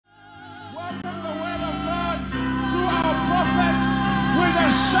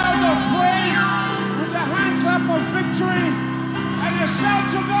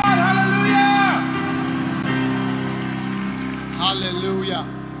Hallelujah.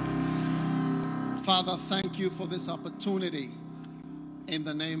 Father, thank you for this opportunity. In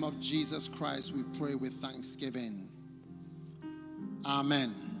the name of Jesus Christ, we pray with thanksgiving.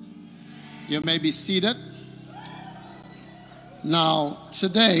 Amen. You may be seated. Now,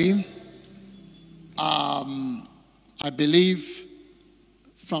 today, I believe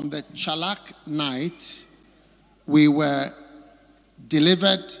from the Chalak night, we were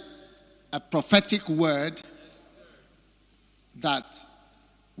delivered a prophetic word that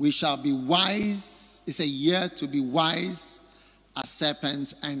we shall be wise. It's a year to be wise as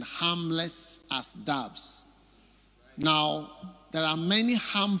serpents and harmless as doves. Now, there are many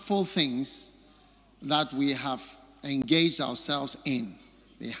harmful things that we have engaged ourselves in.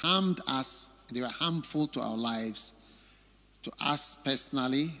 They harmed us. They were harmful to our lives, to us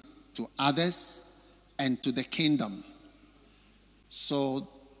personally, to others, and to the kingdom. So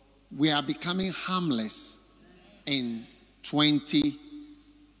we are becoming harmless in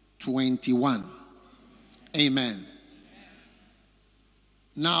 2021. Amen.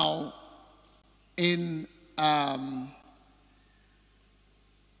 Now, in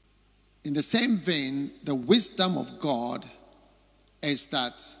the same vein, the wisdom of God is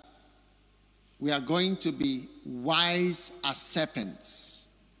that we are going to be wise as serpents.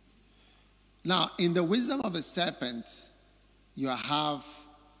 Now, in the wisdom of a serpent, you have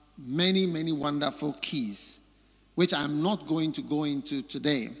many, many wonderful keys, which I'm not going to go into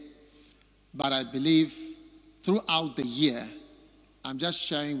today. But I believe throughout the year, I'm just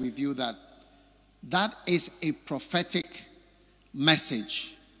sharing with you that that is a prophetic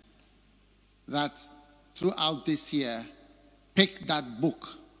message that throughout this year, pick that book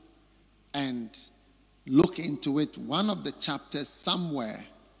and look into it. One of the chapters somewhere,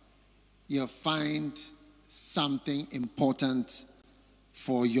 you'll find something important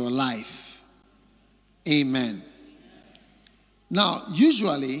for your life. Amen. Now,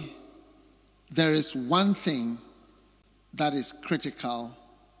 usually, there is one thing that is critical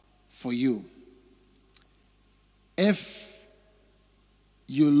for you. If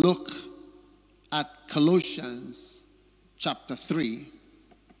you look at Colossians chapter 3,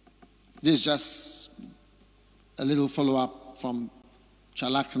 this is just a little follow-up from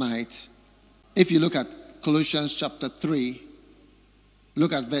Chalak night. If you look at Colossians chapter 3,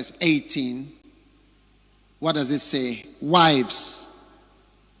 look at verse 18. What does it say? Wives,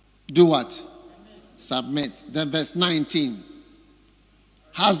 do what? Submit. Then verse 19.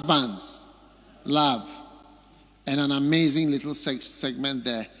 Husbands, love. And an amazing little segment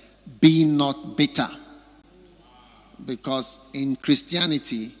there. Be not bitter. Because in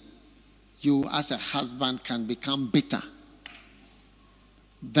Christianity, you as a husband can become bitter.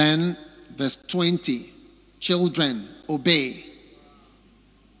 Then verse 20. Children, obey.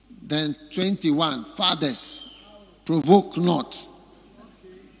 Then 21. Fathers, provoke not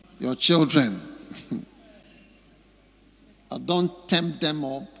your children. Or don't tempt them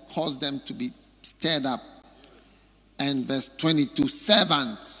or cause them to be stirred up. And verse 22,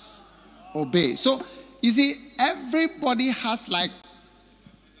 servants, obey. So, you see, everybody has like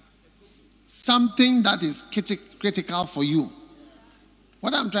something that is critical for you.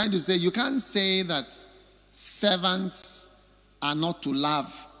 What I'm trying to say, you can't say that servants are not to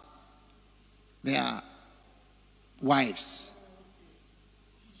love their wives.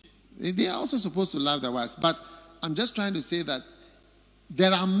 They are also supposed to love their wives. But I'm just trying to say that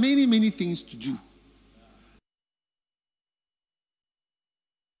there are many, many things to do.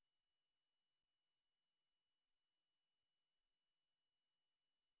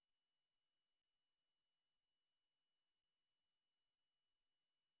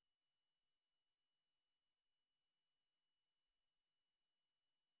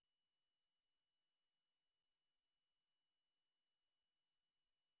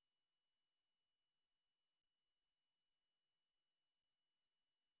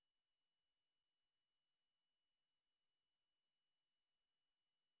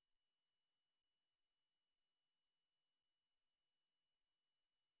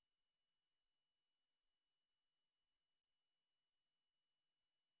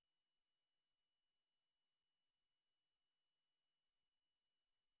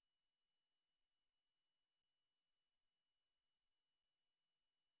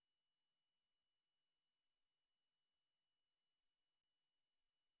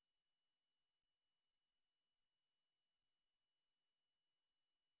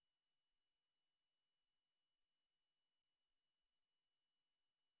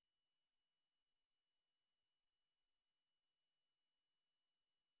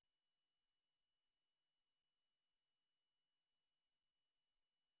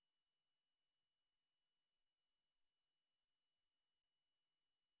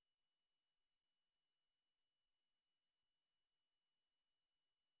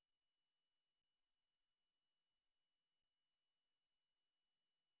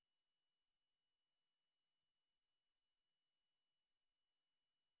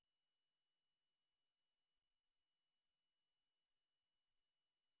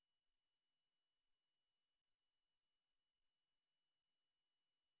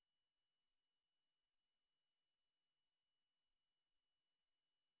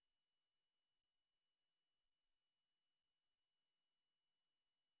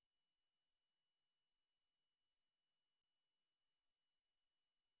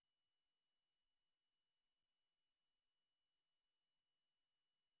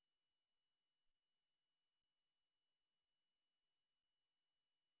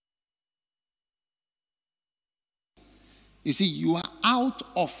 You see, you are out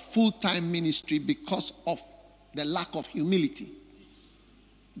of full-time ministry because of the lack of humility.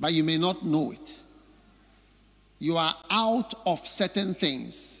 But you may not know it. You are out of certain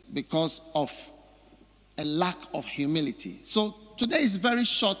things because of a lack of humility. So today is very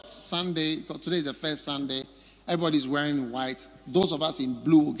short Sunday, because today is the first Sunday. Everybody's wearing white. Those of us in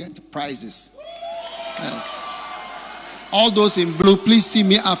blue will get prizes. Yes. All those in blue, please see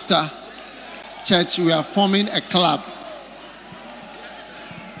me after church. We are forming a club.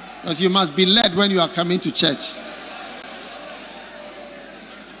 Because you must be led when you are coming to church.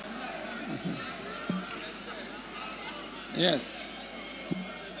 Yes.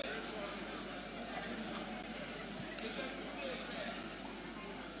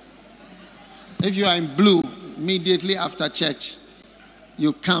 If you are in blue, immediately after church,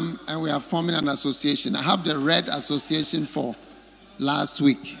 you come and we are forming an association. I have the red association for last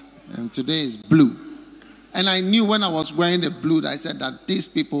week, and today is blue. And I knew when I was wearing the blue, I said that these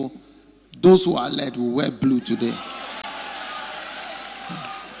people, those who are led, will wear blue today.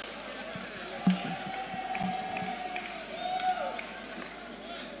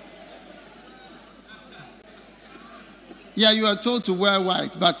 Yeah, you are told to wear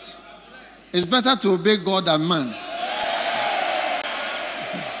white, but it's better to obey God than man.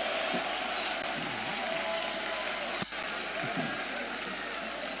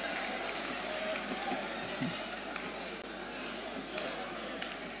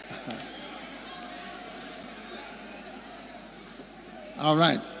 All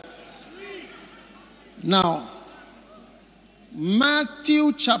right. Now,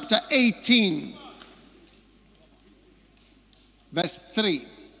 Matthew chapter 18, verse 3.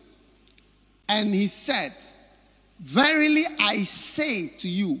 And he said, verily I say to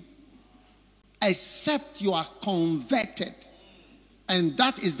you, except you are converted, and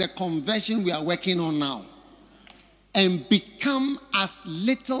that is the conversion we are working on now, and become as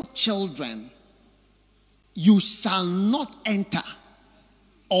little children, you shall not enter,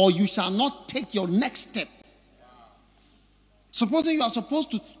 or you shall not take your next step. Supposing you are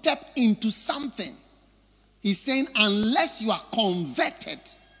supposed to step into something, he's saying, unless you are converted,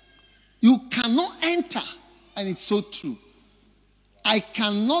 you cannot enter. And it's so true. I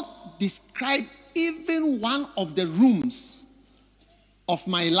cannot describe even one of the rooms of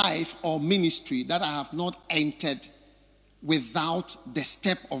my life or ministry that I have not entered without the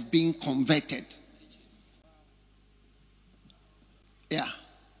step of being converted. Yeah.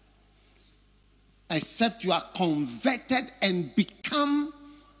 Except you are converted and become,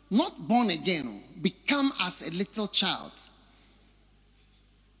 not born again, become as a little child,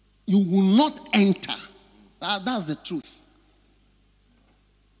 you will not enter. That's the truth.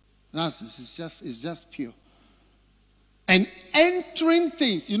 It's just pure. And entering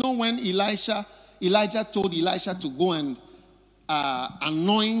things, you know, when Elijah told Elisha to go and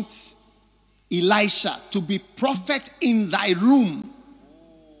anoint Elisha to be prophet in thy room.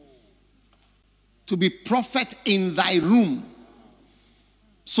 To be prophet in thy room.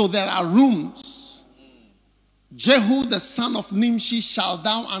 So there are rooms. Jehu the son of Nimshi shall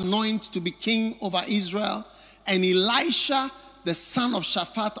thou anoint to be king over Israel, and Elisha the son of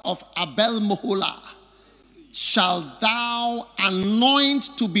Shaphat of Abel Moholah shall thou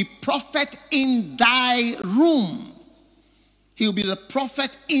anoint to be prophet in thy room. He'll be the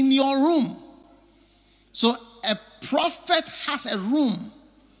prophet in your room. So a prophet has a room,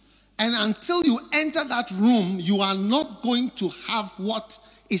 and until you enter that room, you are not going to have what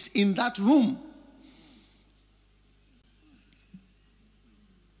is in that room.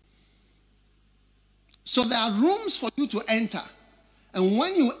 So there are rooms for you to enter. And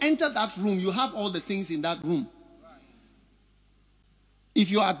when you enter that room, you have all the things in that room.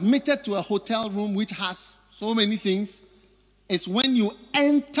 If you are admitted to a hotel room which has so many things, it's when you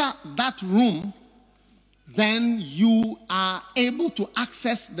enter that room, then you are able to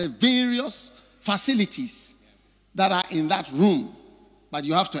access the various facilities that are in that room. But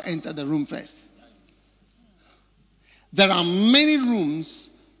you have to enter the room first. There are many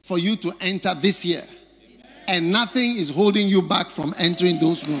rooms for you to enter this year. And nothing is holding you back from entering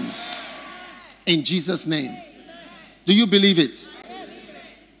those rooms. In Jesus' name. Do you believe it?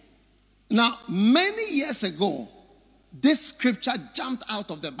 Now, many years ago, this scripture jumped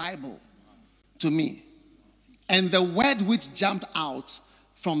out of the Bible to me. And the word which jumped out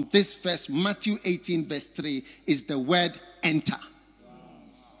from this verse, Matthew 18, verse 3, is the word enter.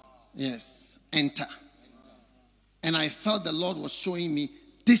 Yes, enter. And I felt the Lord was showing me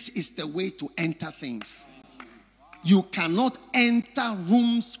this is the way to enter things. You cannot enter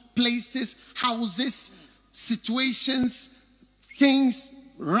rooms, places, houses, situations, things,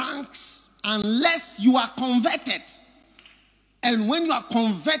 ranks, unless you are converted. And when you are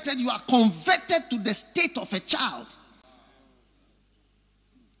converted to the state of a child.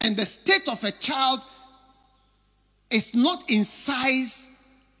 And the state of a child is not in size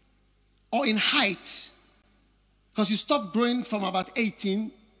or in height. Because you stop growing from about 18,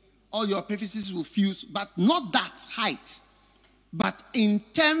 all your epiphyses will fuse, but not that height. But in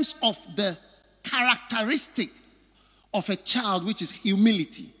terms of the characteristic of a child, which is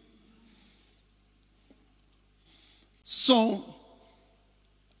humility. So,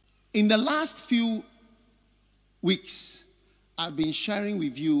 in the last few weeks, I've been sharing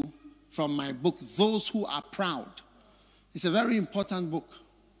with you from my book, Those Who Are Proud. It's a very important book.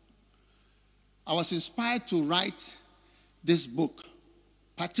 I was inspired to write this book,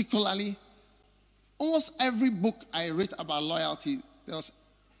 particularly, almost every book I read about loyalty, there was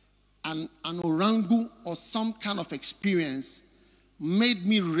an orangu or some kind of experience made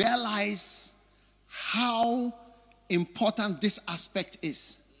me realize how important this aspect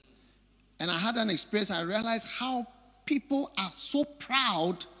is. And I had an experience, I realized how people are so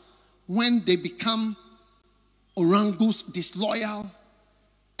proud when they become orangus, disloyal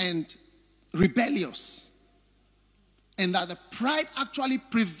and rebellious. And that the pride actually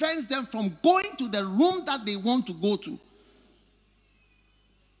prevents them from going to the room that they want to go to.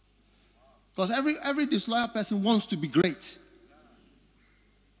 Because every disloyal person wants to be great.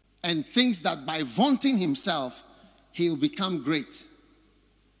 And thinks that by vaunting himself, he will become great.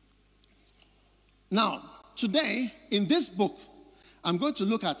 Now, today, in this book, I'm going to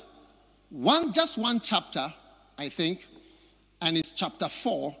look at just one chapter, I think, and it's chapter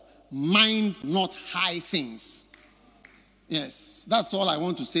 4, Mind Not High Things. Yes, that's all I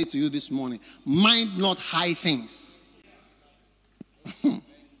want to say to you this morning. Mind not high things.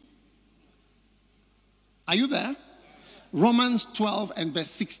 Are you there? Romans 12 and verse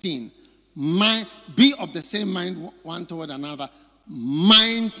 16. Be of the same mind one toward another.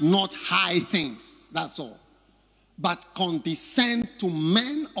 Mind not high things. That's all. But condescend to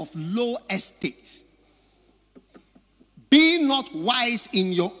men of low estate. Be not wise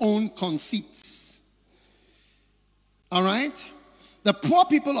in your own conceits. All right? The poor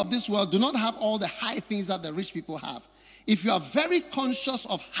people of this world do not have all the high things that the rich people have. If you are very conscious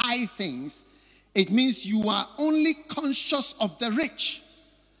of high things, it means you are only conscious of the rich.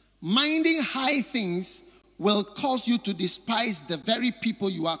 Minding high things will cause you to despise the very people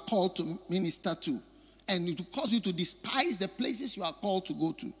you are called to minister to. And it will cause you to despise the places you are called to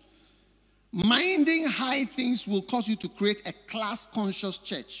go to. Minding high things will cause you to create a class-conscious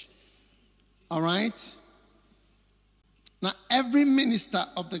church. All right? Now, every minister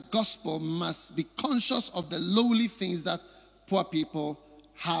of the gospel must be conscious of the lowly things that poor people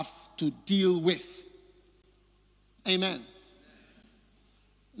have to deal with. Amen.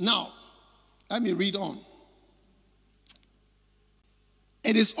 Now, let me read on.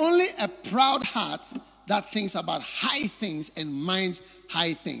 It is only a proud heart that thinks about high things and minds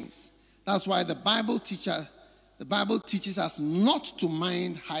high things. That's why the Bible teaches us not to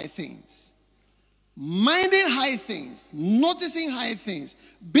mind high things. Minding high things, noticing high things,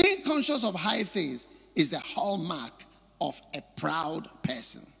 being conscious of high things is the hallmark of a proud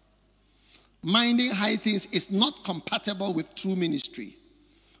person. Minding high things is not compatible with true ministry.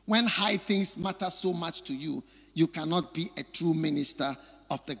 When high things matter so much to you, you cannot be a true minister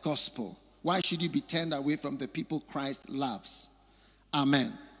of the gospel. Why should you be turned away from the people Christ loves?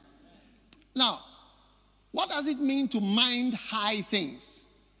 Amen. Now, what does it mean to mind high things?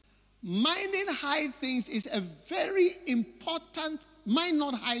 Minding high things is a very important, mind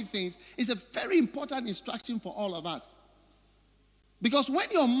not high things, is a very important instruction for all of us. Because when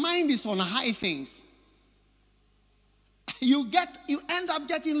your mind is on high things, you end up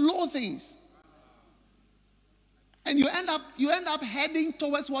getting low things. And you end up heading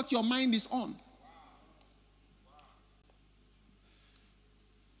towards what your mind is on.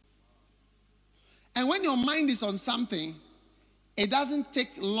 And when your mind is on something, it doesn't take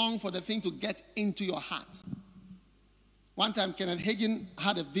long for the thing to get into your heart. One time, Kenneth Hagin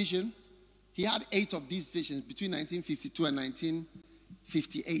had a vision. He had 8 of these visions between 1952 and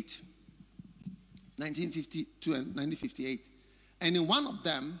 1958. 1952 and 1958. And in one of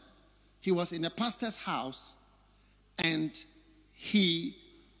them, he was in a pastor's house, and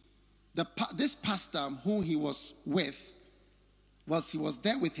this pastor who he was with, he was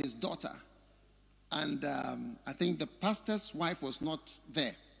there with his daughter. And I think the pastor's wife was not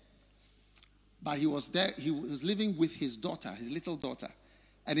there. But he was there. He was living with his daughter, his little daughter.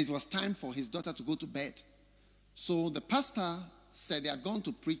 And it was time for his daughter to go to bed. So the pastor said they had gone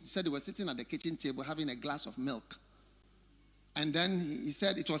to preach. He said they were sitting at the kitchen table having a glass of milk. And then he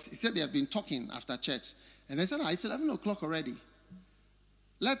said they had been talking after church. And they said, it's 11 o'clock already.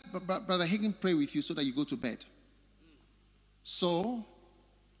 let Brother Hagin pray with you so that you go to bed. So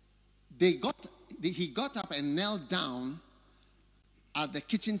he got up and knelt down at the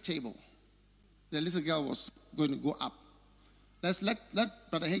kitchen table. The little girl was going to go up. Let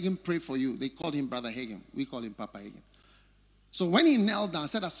Brother Hagin pray for you. They called him Brother Hagin. We call him Papa Hagin. So when he knelt down,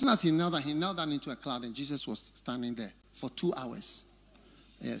 said as soon as he knelt down into a cloud, and Jesus was standing there for 2 hours.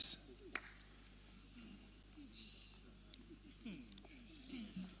 Yes.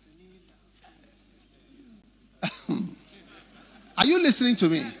 Are you listening to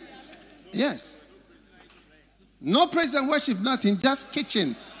me? Yes. No praise and worship, nothing. Just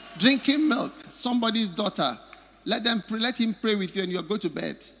kitchen, drinking milk, somebody's daughter. Let him pray with you and you'll go to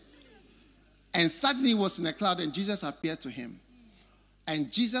bed. And suddenly he was in a cloud and Jesus appeared to him.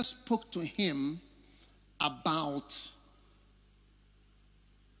 And Jesus spoke to him about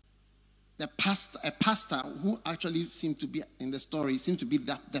a pastor who actually seemed to be in the story, seemed to be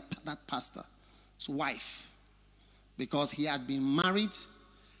that pastor's wife. Because he had been married,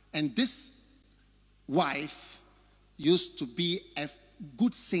 and this wife used to be a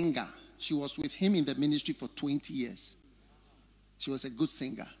good singer. She was with him in the ministry for 20 years. She was a good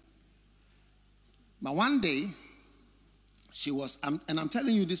singer. But one day, she was, and I'm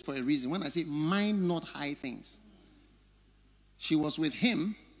telling you this for a reason. When I say mind not high things, she was with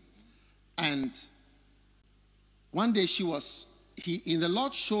him, and one day the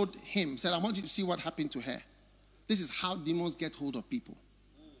Lord showed him, said, I want you to see what happened to her. This is how demons get hold of people.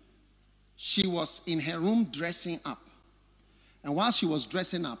 She was in her room dressing up. And while she was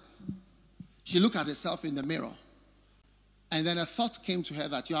dressing up, she looked at herself in the mirror. And then a thought came to her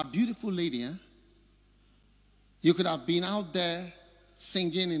that you are a beautiful lady. Eh? You could have been out there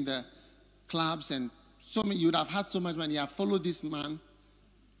singing in the clubs and you would have had so much money. You have followed this man.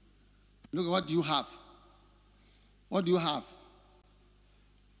 Look, what do you have? What do you have?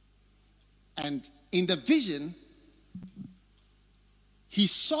 And in the vision, he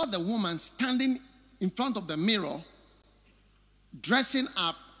saw the woman standing in front of the mirror, dressing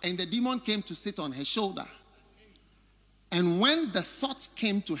up, and the demon came to sit on her shoulder. And when the thoughts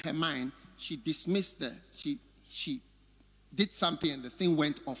came to her mind, she dismissed she did something and the thing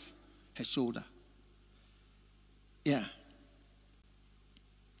went off her shoulder. Yeah.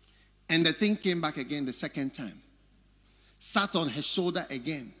 And the thing came back again the second time. Sat on her shoulder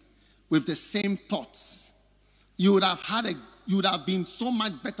again with the same thoughts. You would have been so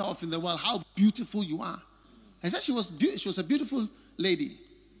much better off in the world. How beautiful you are. I said she was a beautiful lady.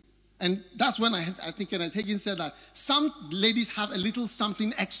 And that's when I think Kenneth Hagin said that some ladies have a little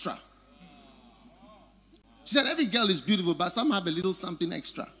something extra. She said every girl is beautiful, but some have a little something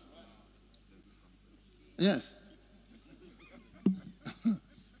extra. Yes.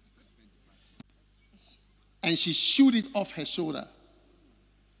 And she shooed it off her shoulder.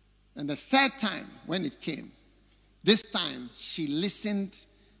 And the third time when it came, this time she listened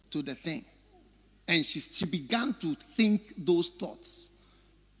to the thing. And she began to think those thoughts.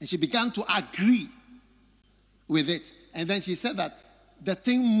 And she began to agree with it. And then she said that the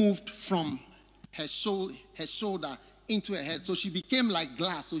thing moved from her shoulder into her head. So she became like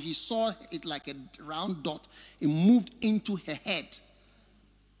glass. So she saw it like a round dot. It moved into her head.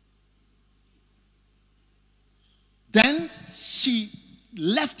 Then she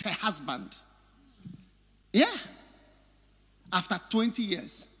left her husband. Yeah. After 20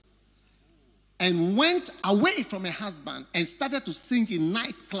 years. And went away from her husband and started to sing in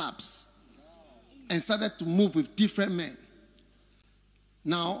nightclubs. And started to move with different men.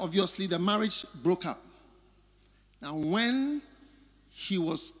 Now, obviously, the marriage broke up. Now, when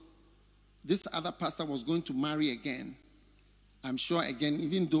this other pastor was going to marry again, I'm sure again,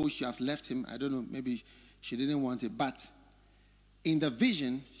 even though she had left him, I don't know, maybe she didn't want it, but in the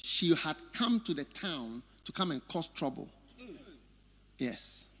vision, she had come to the town to come and cause trouble.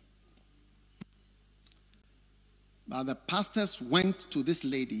 Yes. But the pastors went to this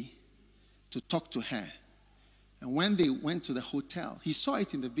lady to talk to her. And when they went to the hotel, he saw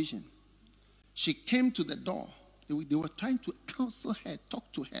it in the vision. She came to the door. They were trying to counsel her,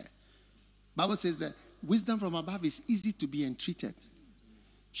 talk to her. Bible says that wisdom from above is easy to be entreated.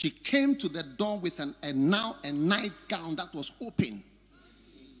 She came to the door with a nightgown that was open.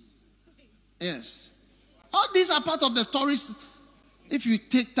 Yes. All these are part of the stories if you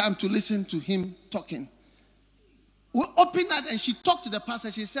take time to listen to him talking. We opened that and she talked to the pastor.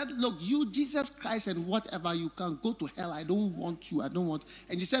 She said, look, you, Jesus Christ and whatever, you can go to hell. I don't want you. I don't want.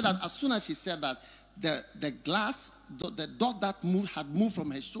 And she said that as soon as she said that, the glass, the dot that had moved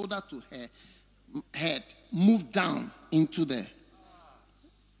from her shoulder to her head, moved down into the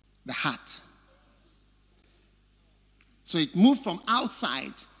heart. So it moved from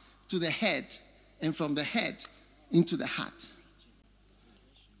outside to the head, and from the head into the heart.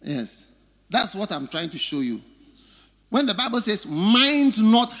 Yes. That's what I'm trying to show you. When the Bible says, mind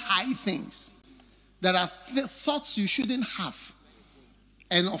not high things, there are thoughts you shouldn't have.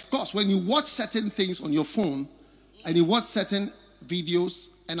 And of course, when you watch certain things on your phone, and you watch certain videos,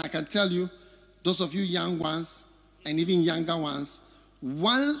 and I can tell you, those of you young ones, and even younger ones,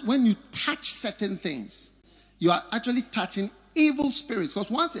 when you touch certain things, you are actually touching evil spirits.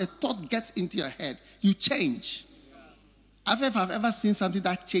 Because once a thought gets into your head, you change. If I've ever seen something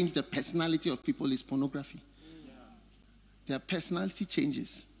that changed the personality of people, is pornography. Their personality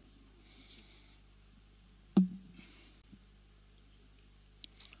changes.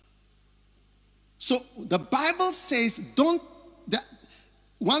 So the Bible says,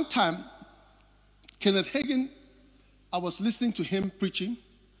 one time, Kenneth Hagin, I was listening to him preaching,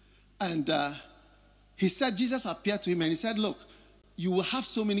 and he said Jesus appeared to him, and he said, look, you will have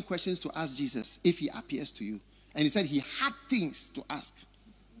so many questions to ask Jesus if he appears to you. And he said he had things to ask.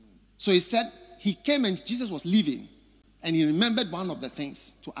 So he said he came and Jesus was leaving, and he remembered one of the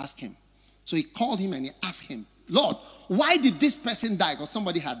things to ask him. So he called him and he asked him, Lord, why did this person die? Because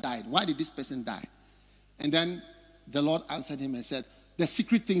somebody had died. Why did this person die? And then the Lord answered him and said, the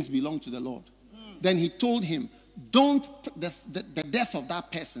secret things belong to the Lord. Then he told him, the death of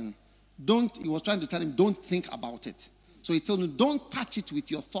that person, he was trying to tell him, don't think about it. So he told him, don't touch it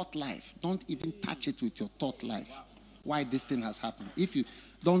with your thought life. Don't even touch it with your thought life. Why this thing has happened. If you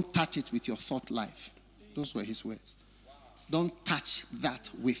don't touch it with your thought life. Those were his words. Don't touch that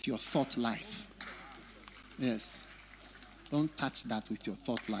with your thought life. Yes. Don't touch that with your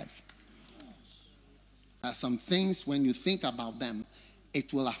thought life. There are some things, when you think about them,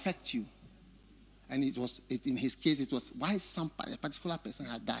 it will affect you. And in his case, it was why a particular person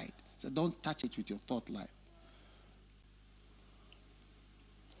had died. So don't touch it with your thought life.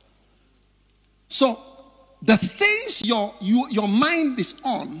 So the things your mind is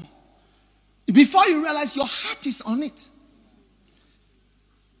on, before you realize your heart is on it.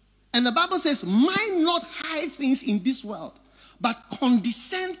 And the Bible says, mind not high things in this world, but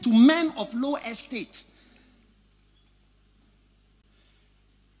condescend to men of low estate.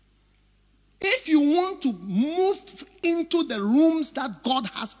 If you want to move into the rooms that God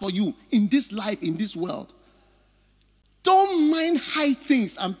has for you in this life, in this world, don't mind high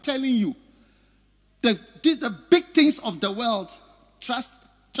things. I'm telling you. The big things of the world, trust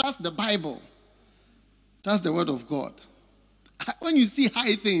the Bible. Trust the word of God. When you see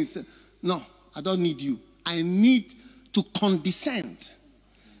high things, no, I don't need you. I need to condescend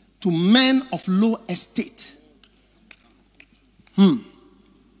to men of low estate.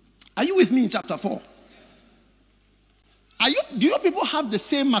 Are you with me in chapter 4? Do you people have the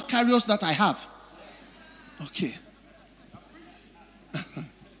same Macarios that I have? Okay.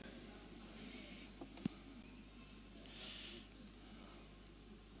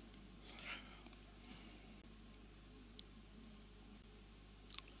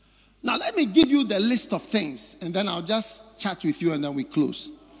 Now let me give you the list of things, and then I'll just chat with you and then we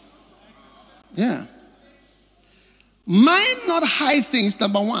close. Yeah. Mind not high things,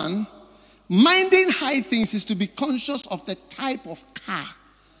 number one. Minding high things is to be conscious of the type of car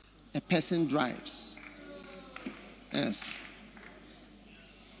a person drives. Yes.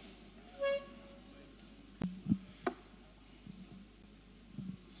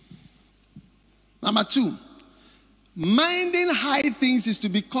 Number two, minding high things is to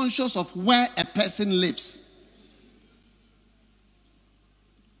be conscious of where a person lives.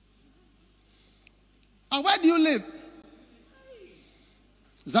 And where do you live?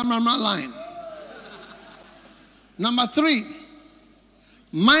 Zamrama line. Number three,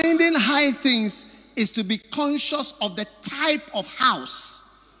 minding high things is to be conscious of the type of house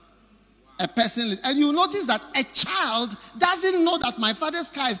a person lives. And you notice that a child doesn't know that my father's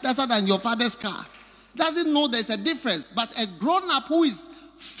car is lesser than your father's car. Doesn't know there's a difference. But a grown-up who is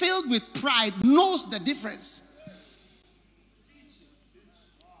filled with pride knows the difference.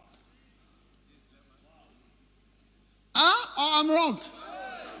 Or I'm wrong.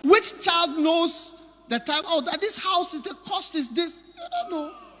 Which child knows the time? Oh, that this house is the cost is this. You don't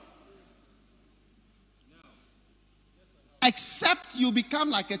know. Except you become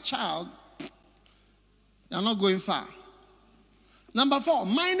like a child, you're not going far. Number four,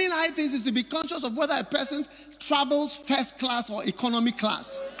 minding high things is to be conscious of whether a person travels first class or economy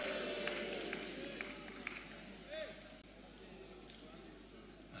class.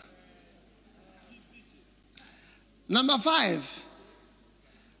 Number five,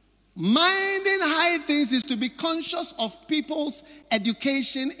 minding high things is to be conscious of people's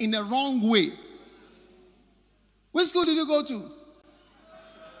education in a wrong way. Which school did you go to?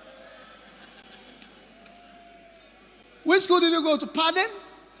 Which school did you go to? Pardon?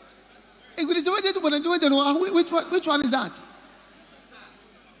 Which one is that?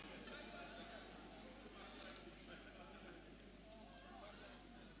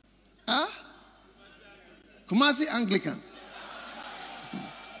 Huh? Kumasi Anglican.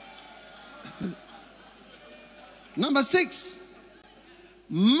 Number 6.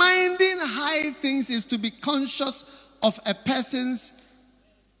 Minding high things is to be conscious of a person's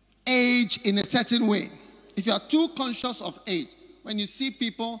age in a certain way. If you are too conscious of age, when you see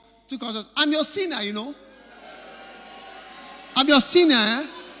people too conscious, I'm your senior, you know. I'm your senior. Eh?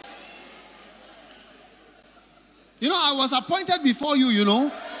 You know, I was appointed before you, you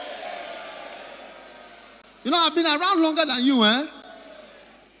know. You know, I've been around longer than you, eh?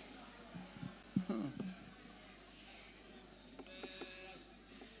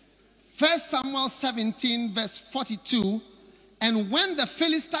 First Samuel 17 verse 42. And when the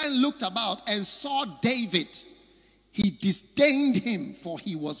Philistine looked about and saw David, he disdained him, for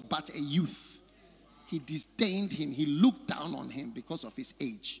he was but a youth. He disdained him. He looked down on him because of his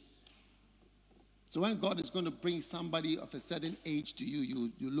age. So when God is going to bring somebody of a certain age to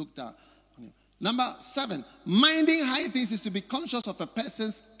you, you look down on him. Number 7, minding high things is to be conscious of a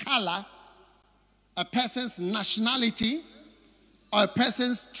person's color, a person's nationality, or a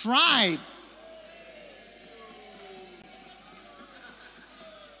person's tribe.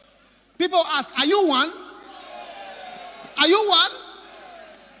 People ask, are you one? Are you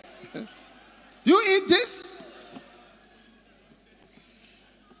one? You eat this?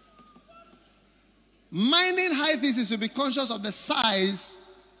 Minding high things is to be conscious of the size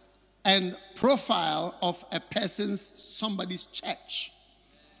and profile of a somebody's church.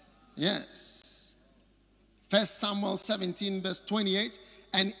 Yes. First Samuel 17 verse 28.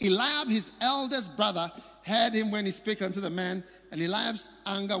 And Eliab, his eldest brother, heard him when he spake unto the man. And Eliab's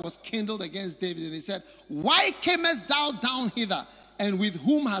anger was kindled against David. And he said, why camest thou down hither? And with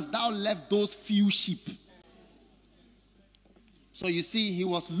whom hast thou left those few sheep? So you see, he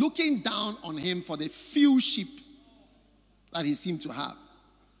was looking down on him for the few sheep that he seemed to have.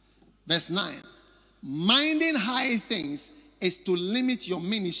 Verse 9. Minding high things is to limit your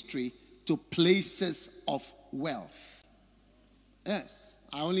ministry to places of wealth. Yes.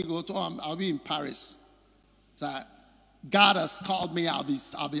 I only go to, I'll be in Paris. So God has called me.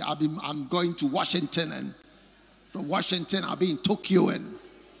 I'm going to Washington, and from Washington I'll be in Tokyo, and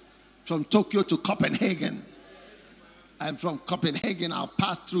from Tokyo to Copenhagen, and from Copenhagen I'll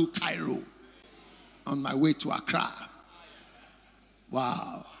pass through Cairo on my way to Accra.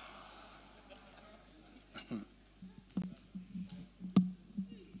 Wow.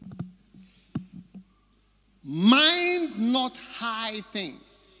 Mind not high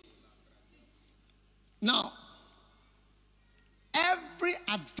things. Now, every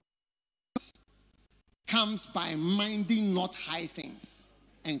advice comes by minding not high things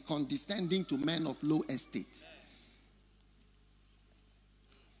and condescending to men of low estate.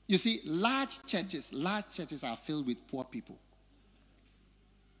 You see, large churches are filled with poor people.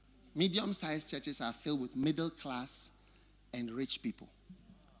 Medium-sized churches are filled with middle class and rich people.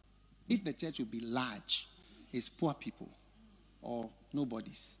 If the church would be large, it's poor people or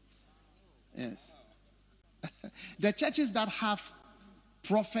nobodies. Yes. The churches that have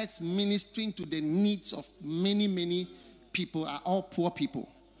prophets ministering to the needs of many people are all poor people.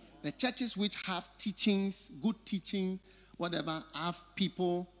 The churches which have teachings, good teaching, whatever, have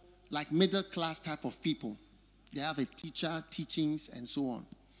people like middle class type of people. They have a teacher, teachings, and so on.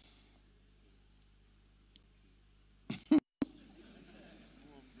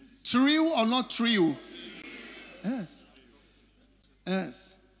 True or not true? Yes.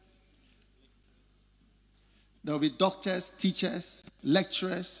 Yes. There will be doctors, teachers,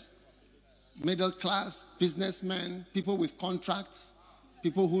 lecturers, middle class, businessmen, people with contracts,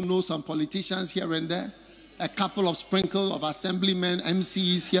 people who know some politicians here and there, a couple of sprinkle of assemblymen,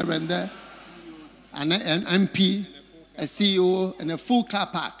 MCs here and there, an MP, a CEO, and a full car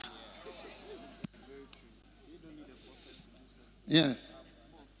park. Yes.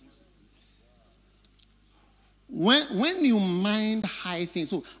 When you mind high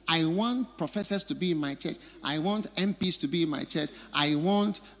things, so I want professors to be in my church, I want MPs to be in my church, I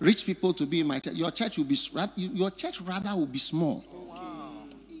want rich people to be in my church. Your church rather will be small.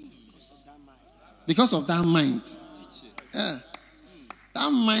 Because of that mind. Yeah. That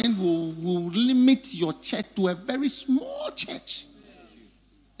mind will limit your church to a very small church.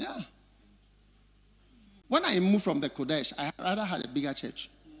 Yeah. When I moved from the Kodesh, I rather had a bigger church.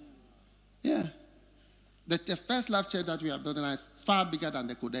 Yeah. The First Love Church that we are building is far bigger than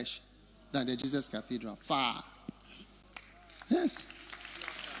the Kodesh, than the Jesus Cathedral. Far. Yes.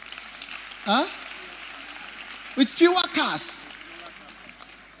 Huh? With fewer cars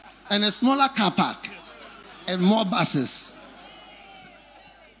and a smaller car park and more buses.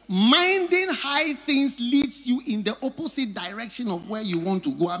 Minding high things leads you in the opposite direction of where you want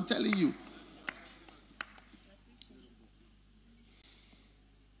to go. I'm telling you.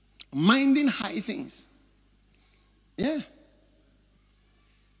 Minding high things. Yeah.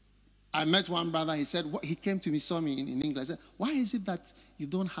 I met one brother. He said, he came to me, saw me in England. I said, why is it that you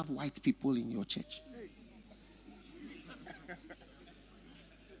don't have white people in your church?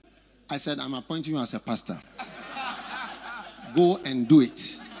 I said, I'm appointing you as a pastor. Go and do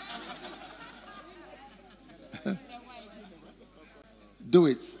it. Do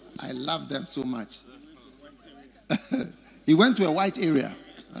it. I love them so much. He went to a white area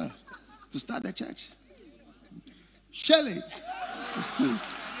to start the church. Shelley.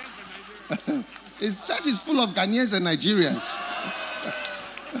 His church is full of Ghanaians and Nigerians.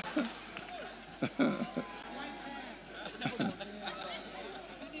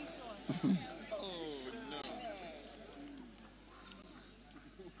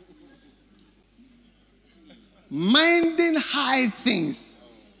 Minding high things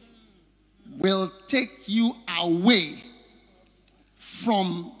will take you away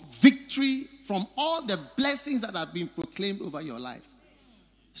from victory, from all the blessings that have been proclaimed over your life.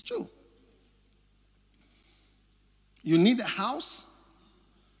 It's true. You need a house.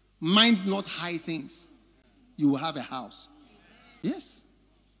 Mind not high things. You will have a house. Yes.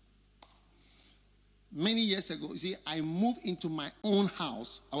 Many years ago, you see, I moved into my own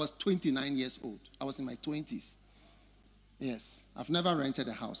house. I was 29 years old. I was in my 20s. Yes. I've never rented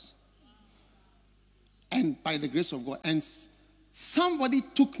a house. And by the grace of God, and somebody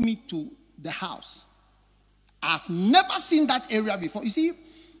took me to the house. I've never seen that area before. You see,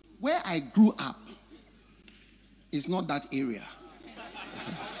 where I grew up is not that area.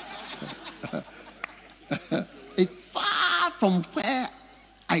 It's far from where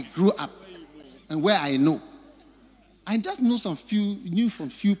I grew up and where I know. I just know knew from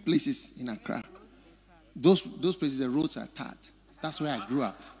few places in Accra. Those places, the roads are tarred. That's where I grew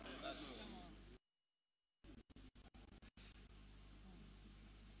up.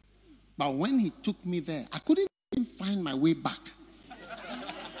 But when he took me there, I couldn't even find my way back.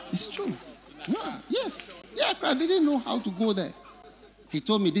 It's true. No, yes. Yeah, I didn't know how to go there. He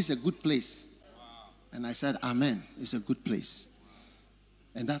told me this is a good place. And I said, Amen. It's a good place.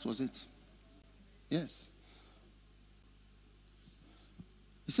 And that was it. Yes.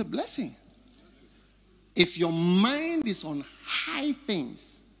 It's a blessing. If your mind is on high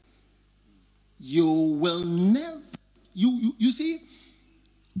things, you will never, you see,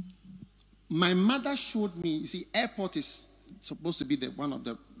 my mother showed me, you see, airport is supposed to be one of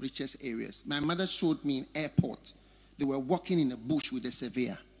the richest areas. My mother showed me an airport. They were walking in a bush with a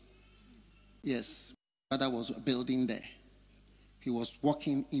surveyor. Yes, my father was building there. He was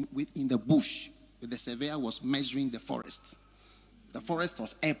walking in the bush. The surveyor was measuring the forest. The forest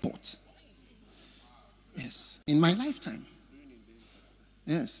was airport. Yes, in my lifetime.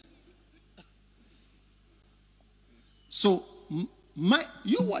 Yes. So,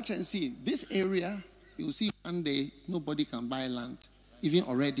 you watch and see this area. You'll see one day nobody can buy land. Even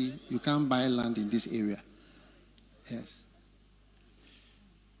already, you can't buy land in this area. Yes.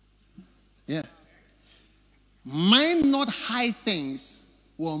 Yeah. Mind not high things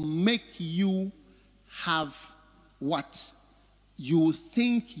will make you have what you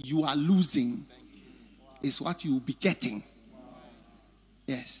think you are losing is what you will be getting.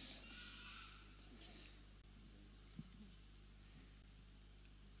 Yes.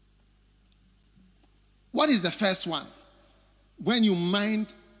 What is the first one? When you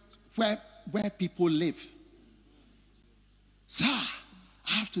mind where people live. Sir,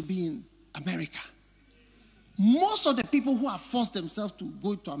 I have to be in America. Most of the people who have forced themselves to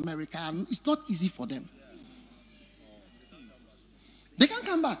go to America, it's not easy for them. They can't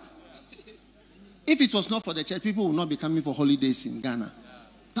come back. If it was not for the church, people would not be coming for holidays in Ghana.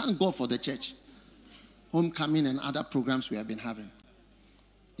 Thank God for the church. Homecoming and other programs we have been having.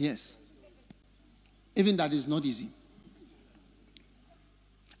 Yes. Even that is not easy.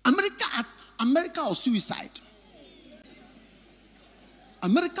 America or suicide.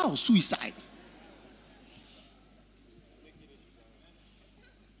 America or suicide.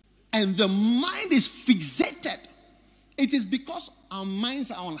 And the mind is fixated. It is because our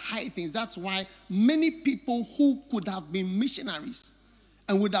minds are on high things. That's why many people who could have been missionaries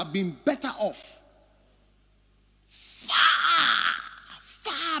and would have been better off,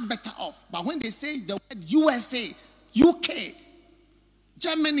 far better off. But when they say the word USA, UK,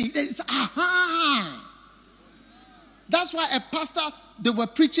 Germany, it's That's why a pastor, they were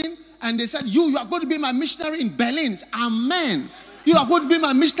preaching and they said, you are going to be my missionary in Berlin. Amen. You are going to be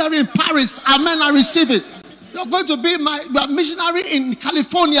my missionary in Paris. Amen. I receive it. You're going to be my missionary in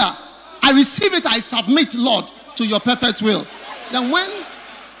California. I receive it. I submit, Lord, to your perfect will. Then when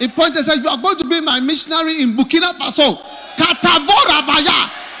he pointed and said, you are going to be my missionary in Burkina Faso. Katabora Baya.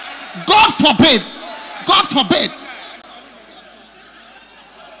 God forbid. God forbid.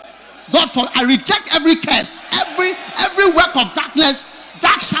 God forbid. I reject every curse, every work of darkness,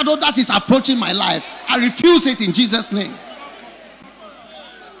 dark shadow that is approaching my life. I refuse it in Jesus' name.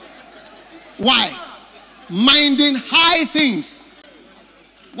 Why? Minding high things.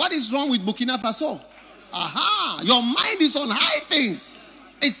 What is wrong with Burkina Faso? Aha, your mind is on high things.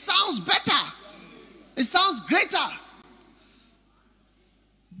 It sounds better. It sounds greater.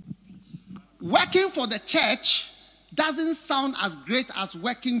 Working for the church doesn't sound as great as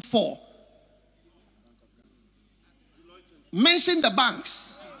working for. Mention the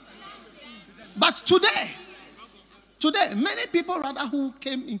banks. But today, many people rather who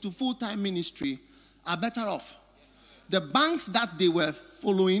came into full-time ministry are better off. The banks that they were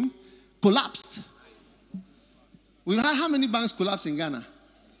following collapsed. We had how many banks collapsed in Ghana?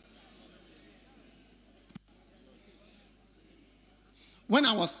 When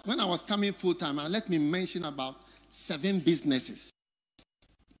I was coming full-time, let me mention about 7 businesses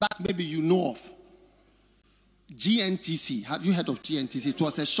that maybe you know of. GNTC. Have you heard of GNTC? It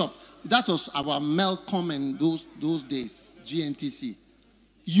was a shop. That was our Melcom and those days. GNTC.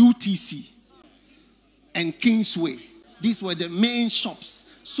 UTC. And Kingsway. These were the main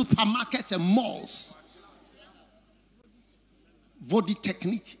shops. Supermarkets and malls.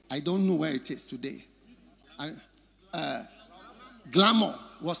 Voditechnique. I don't know where it is today. Glamour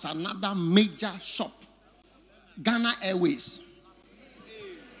was another major shop. Ghana Airways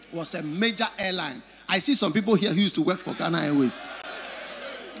was a major airline. I see some people here who used to work for Ghana Airways.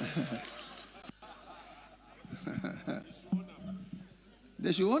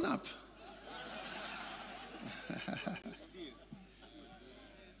 They should own up.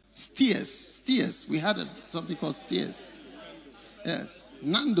 Steers. We had something called Steers. Yes.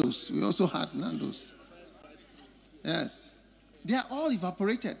 Nando's. We also had Nando's. Yes. They are all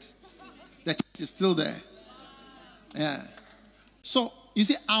evaporated. The church is still there. Yeah. So, you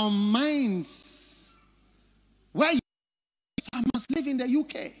see, our minds, I must live in the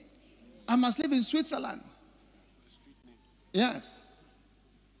UK. I must live in Switzerland. Yes.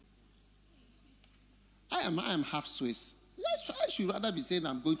 I am half Swiss. I should rather be saying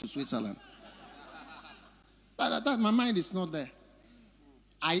I'm going to Switzerland. But my mind is not there.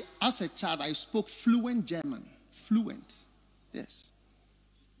 As a child, I spoke fluent German. Fluent. Yes.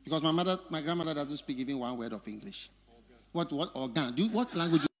 Because my grandmother doesn't speak even one word of English. What organ? What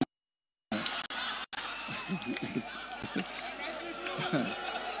language?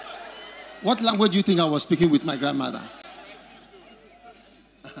 What language do you think I was speaking with my grandmother?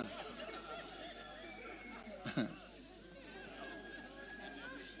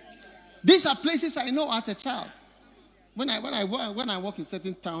 These are places I know as a child. When I walk in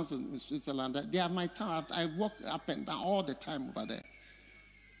certain towns in Switzerland, they are my town. I walk up and down all the time over there.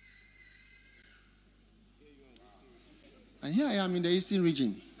 And here I am in the eastern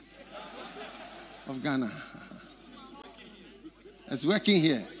region of Ghana. It's working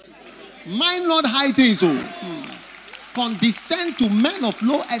here. Mind not high things, condescend to men of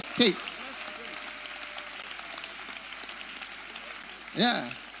low estate. Yeah.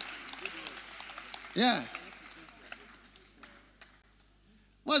 Yeah.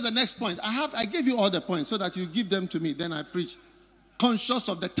 What's the next point? I gave you all the points so that you give them to me. Then I preach. Conscious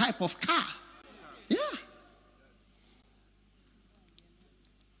of the type of car. Yeah.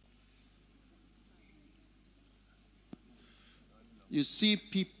 You see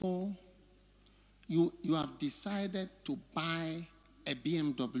people, you have decided to buy a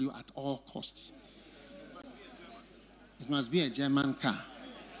BMW at all costs. It must be a German car.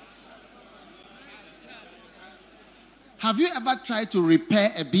 Have you ever tried to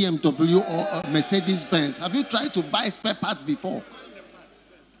repair a BMW or a Mercedes Benz? Have you tried to buy spare parts before?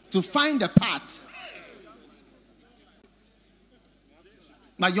 To find the part.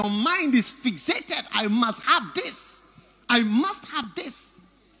 Now your mind is fixated. I must have this. I must have this.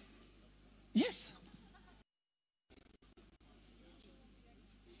 Yes.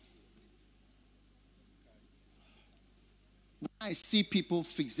 When I see people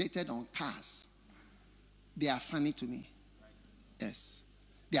fixated on cars, they are funny to me. Yes.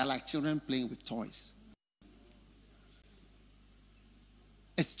 They are like children playing with toys.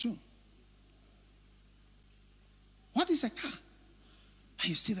 It's true. What is a car? And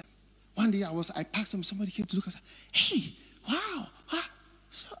you see them. One day I passed him, somebody came to look and said, hey, wow. Huh?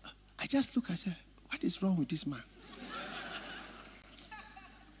 So I just look and said, what is wrong with this man?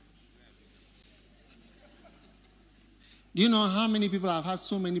 Do you know how many people have had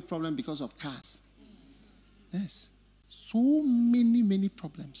so many problems because of cars? Yes. So many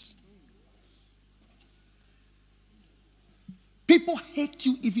problems. People hate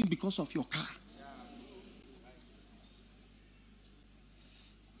you even because of your car.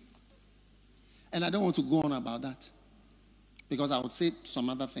 And I don't want to go on about that, because I would say some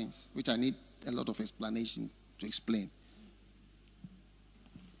other things which I need a lot of explanation to explain.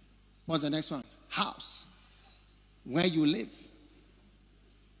 What's the next one? House. Where you live.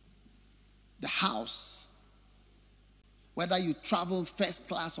 The house. Whether you travel first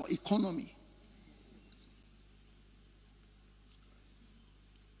class or economy.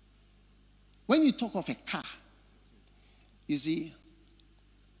 When you talk of a car, you see,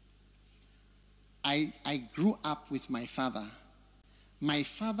 I grew up with my father. My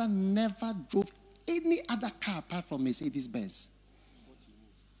father never drove any other car apart from Mercedes-Benz.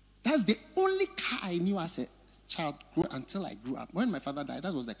 That's the only car I knew as a child until I grew up. When my father died,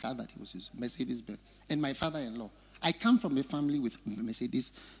 that was the car that he was using, Mercedes-Benz. And my father-in-law. I come from a family with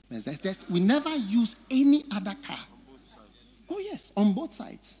Mercedes-Benz. We never use any other car. Oh yes, on both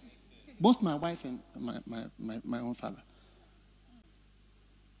sides. Both my wife and my own father.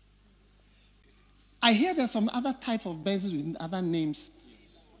 I hear there's some other type of Benzes with other names.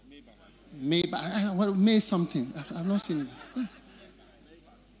 May something. I've not seen it.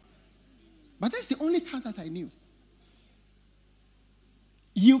 But that's the only car that I knew.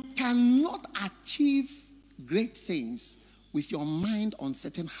 You cannot achieve great things with your mind on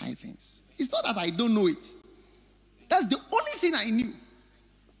certain high things. It's not that I don't know it. That's the only thing I knew.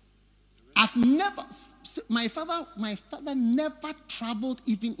 My father never traveled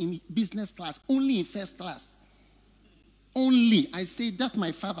even in business class, only in first class. Only. I say that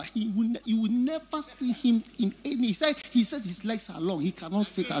my father, you will never see him in any. He said his legs are long, he cannot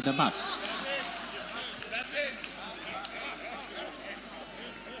sit at the back.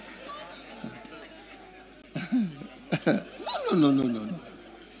 No.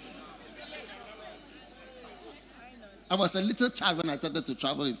 I was a little child when I started to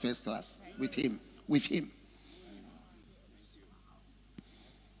travel in first class with him. If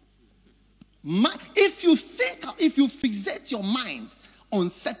you fixate your mind on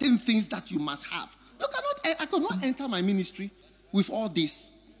certain things that you must have, I could not enter my ministry with all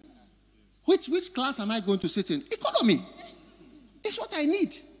this. Which class am I going to sit in? Economy. It's what I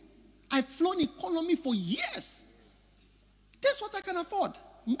need. I've flown economy for years. That's what I can afford.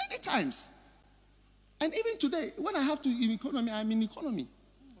 Many times. And even today, when I have to in economy, I'm in economy.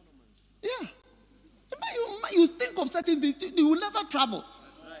 Yeah. You think of certain things, you will never travel.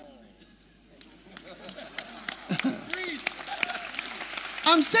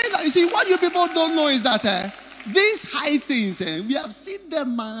 I'm saying that, you see, what you people don't know is that these high things, we have seen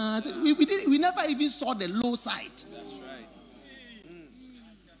them, we never even saw the low side. That's right.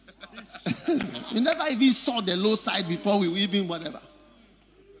 We never even saw the low side before we even whatever.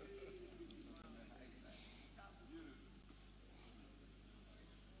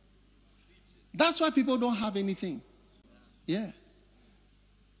 That's why people don't have anything. Yeah.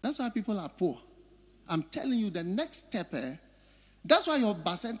 That's why people are poor. I'm telling you, the next step, that's why your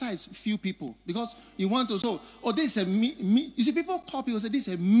bacenta is few people. Because you want to say, oh, this is a you see, people call people say this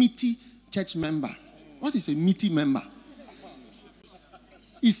is a meaty church member. What is a meaty member?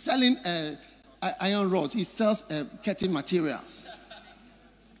 He's selling iron rods. He sells curtain materials.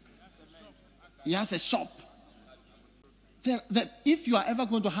 He has a shop. That if you are ever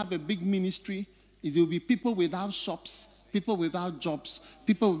going to have a big ministry, it will be people without shops, people without jobs,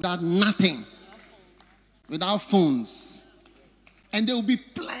 people without nothing, without phones. And there will be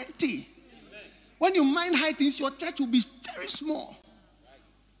plenty. When you mind high things, your church will be very small.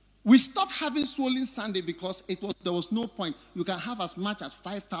 We stopped having swollen Sunday because there was no point. You can have as much as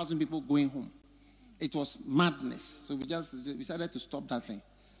 5,000 people going home. It was madness. So we decided to stop that thing.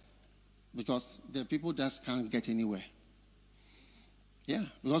 Because the people just can't get anywhere. Yeah,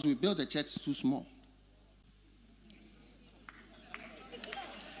 because we built the church too small.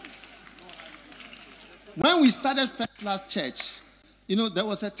 When we started First Love Church, there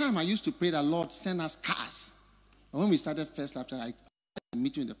was a time I used to pray that Lord send us cars. And when we started First Love Church, I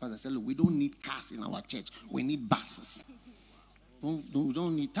meeting with the pastor. I said, look, we don't need cars in our church. We need buses. We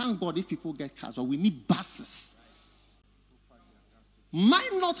don't need. Thank God if people get cars, but we need buses.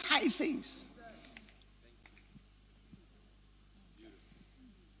 Mind not high things.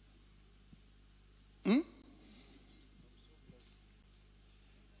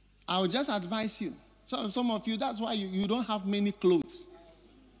 I would just advise you. So some of you, that's why you don't have many clothes.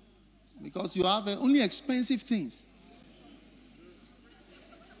 Because you have only expensive things.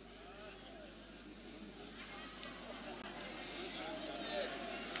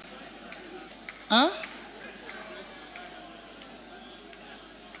 Huh?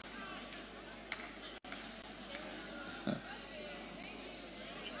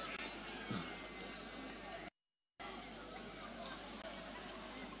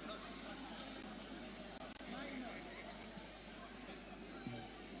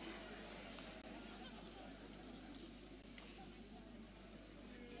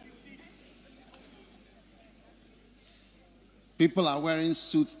 People are wearing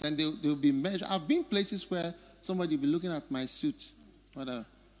suits, then they'll be measured. I've been places where somebody will be looking at my suit.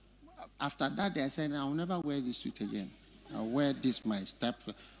 After that, they said, I'll never wear this suit again. I'll wear this, my step.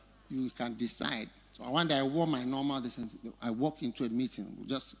 You can decide. So one day I wore my normal, I walk into a meeting,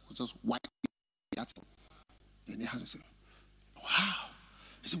 just wipe that. Then they had to say, wow.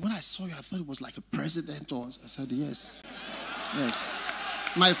 He said, when I saw you, I thought it was like a president. Or I said, yes. Yes.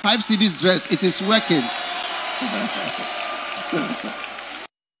 My 5 CDs dress, it is working.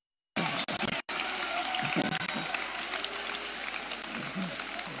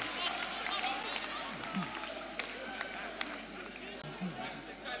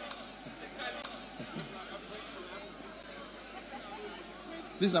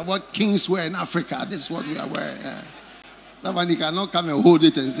 These are what kings wear in Africa. This is what we are wearing. Yeah. That one, you cannot come and hold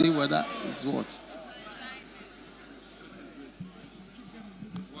it and say whether it's what.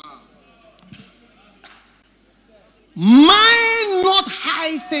 Mind not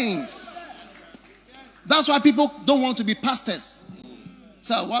high things. That's why people don't want to be pastors.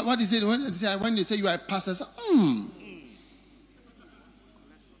 So what is it when they say you are a pastor? So,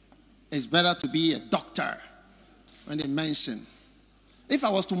 it's better to be a doctor when they mention. If I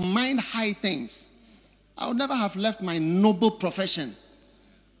was to mind high things, I would never have left my noble profession,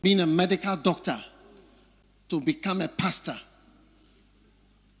 being a medical doctor, to become a pastor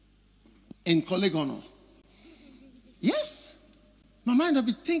in Colegono. Yes. My mind will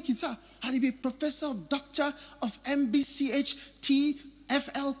be thinking, sir, I'll be professor of doctor of MBCHT,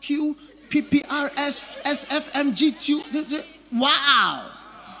 FLQ, PPRS, SFMG2. Wow.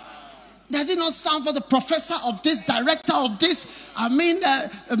 Does it not sound for the professor of this, director of this,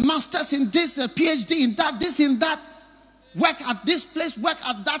 masters in this, PhD in that, this in that, work at this place, work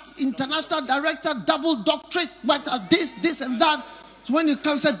at that, international director, double doctorate, work at this and that. So when it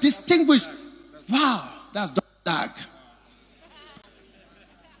comes to distinguished, wow, that's dark.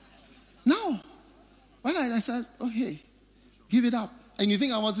 No. When I said, okay, give it up. And you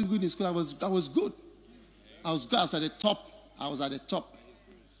think I wasn't good in school? I was good. I was good. I was at the top. I was at the top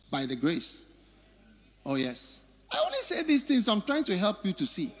by the grace. Oh, yes. I only say these things. I'm trying to help you to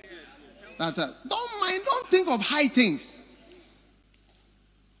see. Don't mind. Don't think of high things.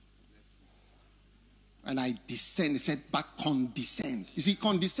 And I descend. He said, but condescend. You see,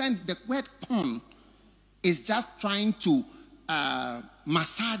 condescend, the word con is just trying to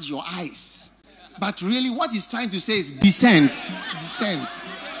massage your eyes. But really what he's trying to say is descend. Descend.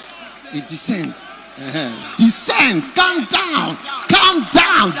 It descends. Descend. Come down. Come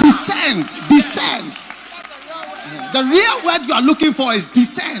down. Descend. Descend. The real word you are looking for is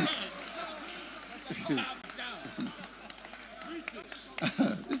descend.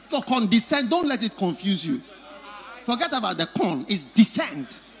 It's called condescend. Don't let it confuse you. Forget about the con. It's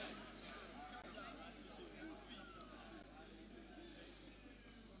descend.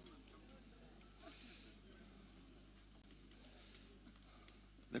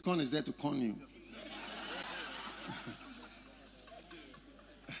 The con is there to con you.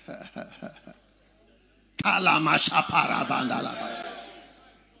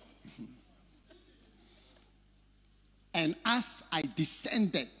 And as I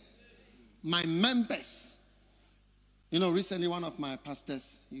descended, my members, recently one of my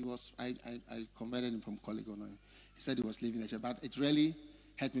pastors, I converted him from Colegono. He said he was leaving the church, but it really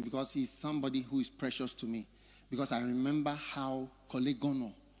hurt me because he's somebody who is precious to me. Because I remember how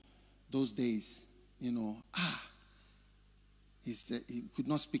Colegono, those days, he could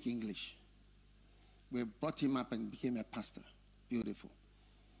not speak English. We brought him up and became a pastor. Beautiful.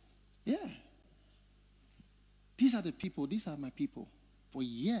 Yeah. These are the people. These are my people. For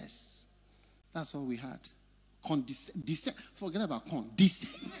years, that's all we had. Forget about con.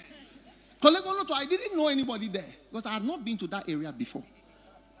 Descend. I didn't know anybody there because I had not been to that area before.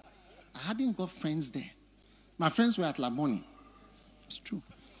 I hadn't got friends there. My friends were at Laboni. It's true.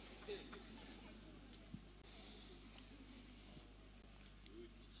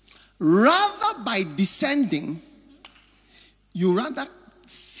 Rather by descending, you rather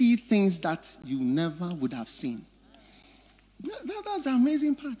see things that you never would have seen. That's the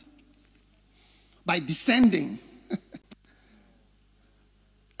amazing part. By descending,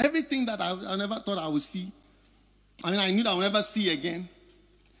 everything that I never thought I would see, I knew that I would never see again.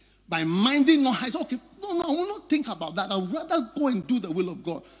 By minding not, I said, okay, no, I will not think about that. I would rather go and do the will of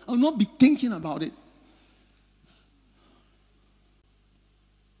God. I will not be thinking about it.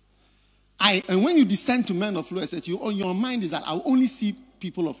 And when you descend to men of low estate, your mind is that I will only see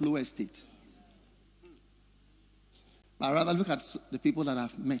people of low estate. But I rather look at the people that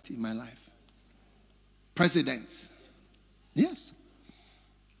I've met in my life. Presidents. Yes.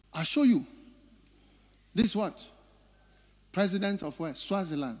 I'll show you. This is what? President of where?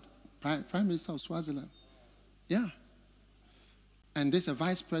 Swaziland. Prime Minister of Swaziland. Yeah. And this is a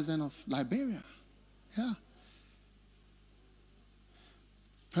Vice President of Liberia. Yeah.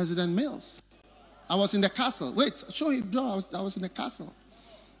 President Mills. I was in the castle. Wait, show him. No, I was in the castle.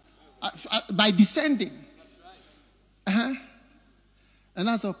 By descending. And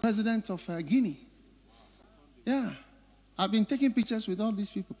that's the President of Guinea. Yeah. I've been taking pictures with all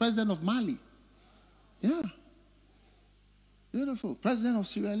these people. President of Mali. Yeah. Beautiful. President of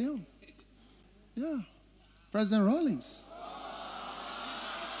Sierra Leone. Yeah. President Rawlings.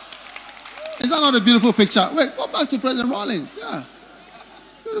 Is that not a beautiful picture? Wait, go back to President Rawlings. Yeah.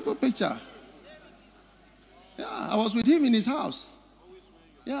 Beautiful picture. Yeah. I was with him in his house.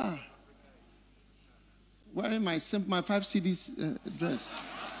 Yeah. Wearing my 5 CDs dress.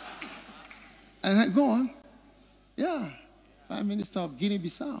 And I go on. Yeah. Prime Minister of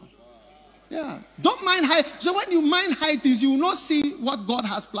Guinea-Bissau. Yeah. Don't mind high. So when you mind high things, you will not see what God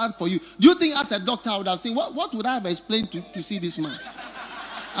has planned for you. Do you think as a doctor I would have seen, what would I have explained to see this man?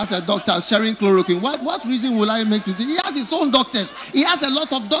 As a doctor, sharing chloroquine. What reason will I make to see? He has his own doctors. He has a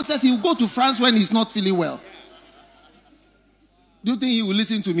lot of doctors. He will go to France when he's not feeling well. Do you think he will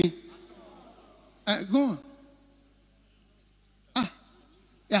listen to me? Go on.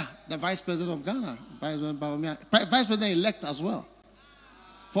 Yeah, the Vice President of Ghana. Vice President-elect as well.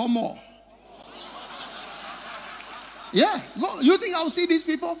 4 more. Yeah, go. You think I'll see these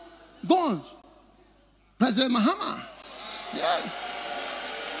people? Go on. President Mahama. Yes.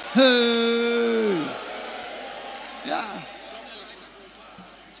 Hey. Yeah.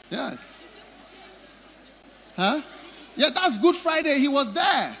 Yes. Huh? Yeah, that's Good Friday. He was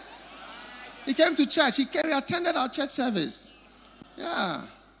there. He came to church. He attended our church service. Yeah.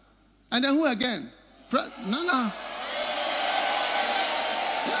 And then who again? Nana.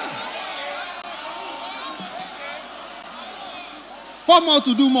 Yeah. 4 more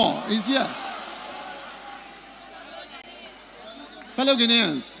to do more. He's here. Fellow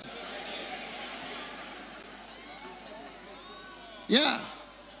Guineans. Yeah.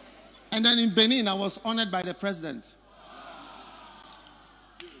 And then in Benin, I was honored by the president.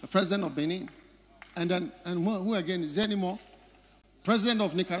 The president of Benin. And who again? Is there any more? President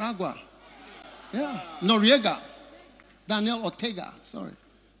of Nicaragua. Yeah. Noriega. Daniel Ortega. Sorry.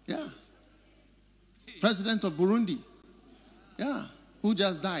 Yeah. President of Burundi. Yeah. Who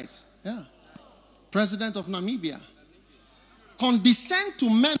just died. Yeah. President of Namibia. Condescend to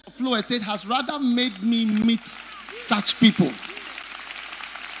men of low estate has rather made me meet such people.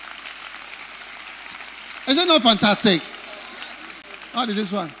 Is it not fantastic? What is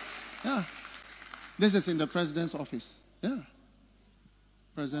this one? Yeah. This is in the president's office. Yeah.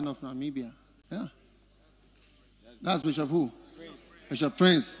 President of Namibia. Yeah. That's Bishop who? Bishop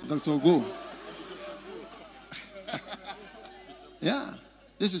Prince, Dr. Ogo. Yeah.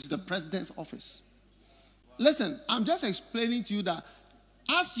 This is the president's office. Listen, I'm just explaining to you that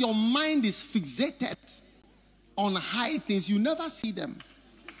as your mind is fixated on high things, you never see them.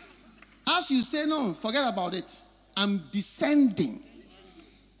 As you say, no, forget about it. I'm descending.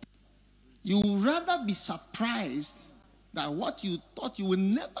 You would rather be surprised that what you thought you would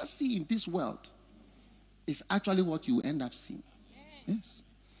never see in this world is actually what you end up seeing. Yes.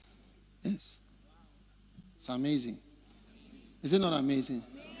 Yes. It's amazing. Is it not amazing?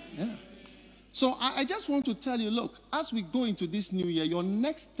 Yeah. So I just want to tell you, look, as we go into this new year, your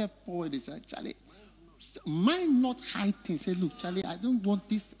next step forward is actually, mind not high things. Say, look, Charlie, I don't want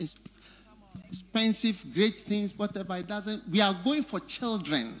this expensive, great things, whatever it doesn't. We are going for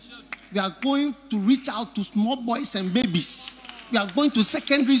children. We are going to reach out to small boys and babies. We are going to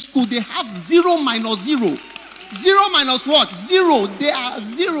secondary school. They have 0 minus 0. 0 minus what? 0. They are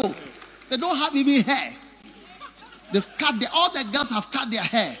 0. They don't have even hair. They've cut all the girls have cut their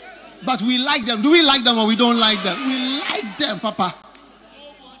hair. But we like them. Do we like them or we don't like them? We like them, Papa.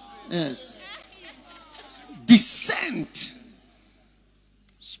 Yes. Descend.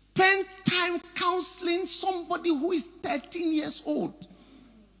 Spend time counseling somebody who is 13 years old.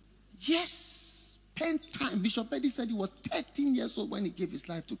 Yes. Spend time. Bishop Eddie said he was 13 years old when he gave his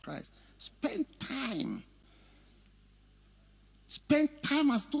life to Christ. Spend time. Spend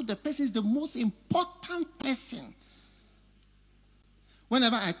time as though the person is the most important person.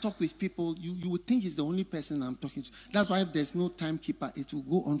 Whenever I talk with people, you would think he's the only person I'm talking to. That's why if there's no timekeeper, it will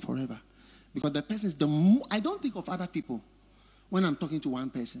go on forever. Because the person is I don't think of other people when I'm talking to one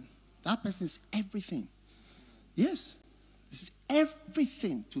person. That person is everything. Yes. It's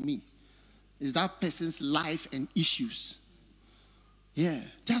everything to me. It's that person's life and issues. Yeah.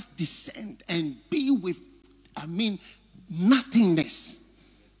 Just descend and be with, nothingness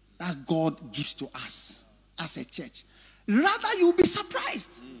that God gives to us as a church. Rather, you'll be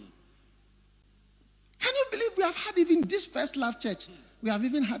surprised. Can you believe we have had even this First Love Church? We have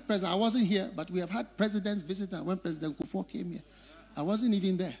even had presidents. I wasn't here, but we have had presidents visiting. When President Kufuor came here, I wasn't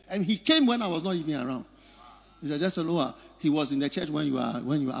even there. And he came when I was not even around. He said, just know he was in the church when you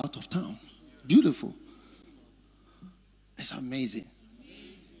were out of town. Beautiful. It's amazing.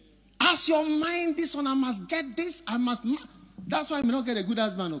 As your mind is on, I must get this, that's why I may not get a good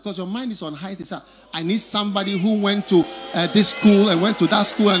husband, because your mind is on high. I need somebody who went to this school and went to that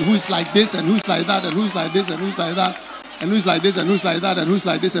school, and who is like this, and who's like that, and who's like this, and who's like that, and who's like this, and who's like that, and who's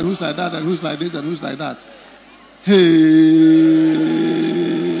like this, and who's like that, and who's like this, and who's like that. Hey.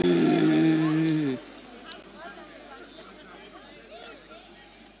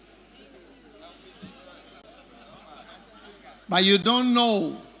 But you don't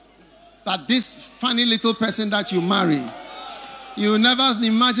know that this funny little person that you marry, you never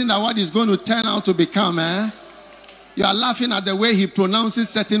imagine that what is going to turn out to become. You are laughing at the way he pronounces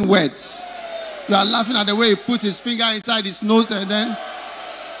certain words. You are laughing at the way he puts his finger inside his nose and then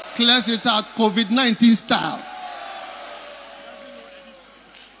clears it out, COVID-19 style.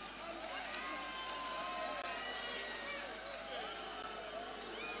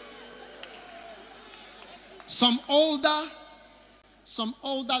 Some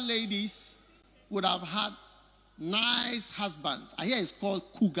older ladies would have had nice husbands. I hear it's called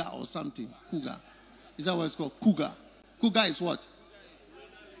cougar or something. Cougar. Is that what it's called? Cougar. Cougar is what?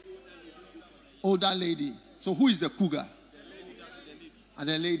 Older lady. So who is the cougar?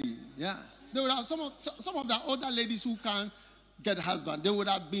 The lady. Yeah. They would have some of the older ladies who can't get a husband. They would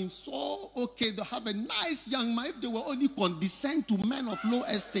have been so okay to have a nice young man if they were only condescend to men of low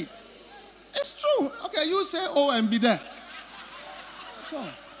estate. It's true. Okay, you say oh and be there. So.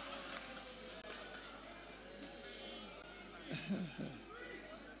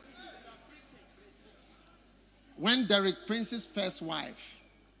 When Derek Prince's first wife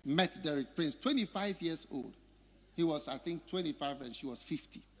met Derek Prince, 25 years old. He was, I think, 25 and she was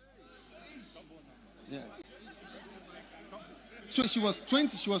 50. Yes. So she was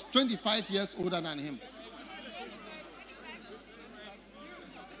 25 years older than him.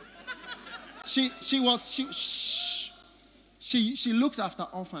 She looked after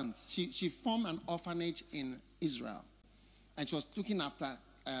orphans. She formed an orphanage in Israel. And she was looking after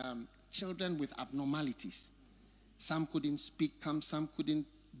children with abnormalities. Some couldn't speak, some couldn't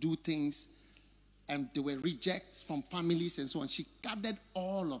do things. And they were rejects from families and so on. She gathered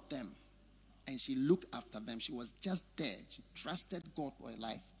all of them. And she looked after them. She was just there. She trusted God for her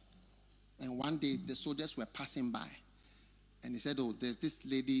life. And one day, the soldiers were passing by. And he said, oh, there's this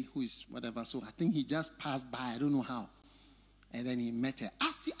lady who is whatever. So I think he just passed by. I don't know how. And then he met her.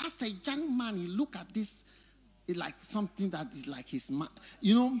 As a young man, he looked at this like something that is like his man.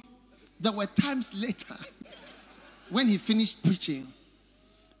 You know, there were times later when he finished preaching,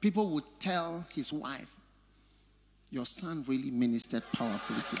 people would tell his wife, your son really ministered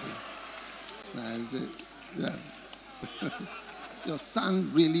powerfully today. Yeah. Your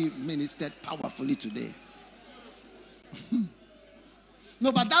son really ministered powerfully today.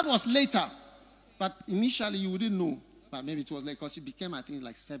 No, but that was later. But initially you wouldn't know. But maybe it was like, because she became, I think,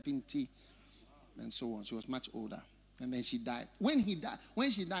 like 70 and so on. She was much older. And then she died. When she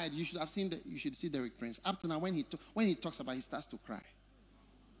died, you should see Derek Prince. Up to now, when he talks about it, he starts to cry.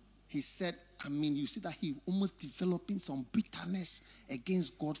 He said, you see that he almost developing some bitterness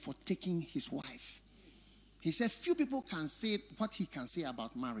against God for taking his wife. He said, few people can say what he can say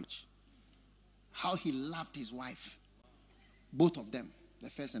about marriage. How he loved his wife. Both of them, the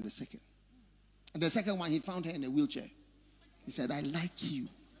first and the second. And the second one, he found her in a wheelchair. He said, I like you.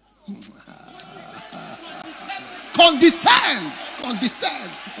 Condescend.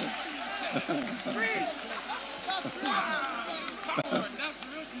 Condescend.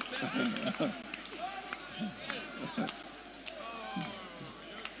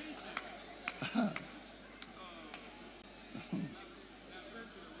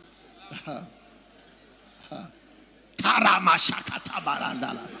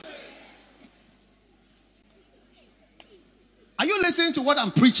 listening to what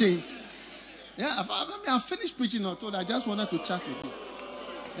I'm preaching? Yeah, I've finished preaching. I just wanted to chat with you.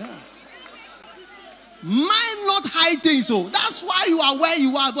 Yeah. Mind not high things. So that's why you are where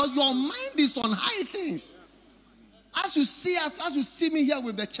you are. Because your mind is on high things. As you see me here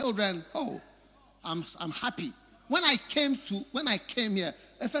with the children, I'm happy. When I came here,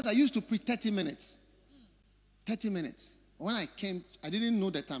 at first I used to preach 30 minutes. 30 minutes. When I came, I didn't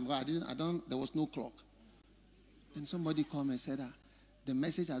know the time. There was no clock. Then somebody called me and said, the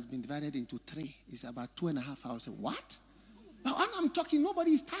message has been divided into 3. It's about 2.5 hours. I said, what? But when I'm talking,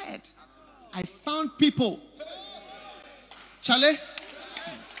 nobody is tired. I found people. Charlie?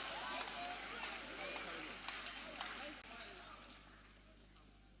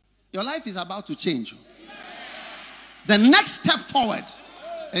 Your life is about to change. The next step forward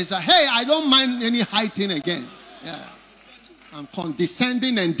is hey, I don't mind any high thing again. Yeah. I'm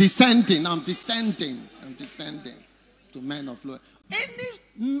condescending and descending. I'm descending to men of low.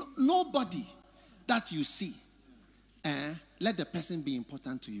 Nobody that you see, let the person be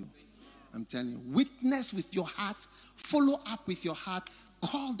important to you. I'm telling you. Witness with your heart. Follow up with your heart.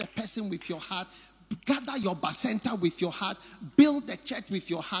 Call the person with your heart. Gather your bacenta with your heart. Build the church with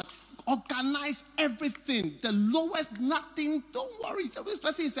your heart. Organize everything. The lowest, nothing. Don't worry. This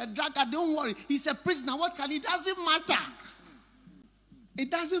person is a drugger. Don't worry. He's a prisoner. What can he? It doesn't matter. It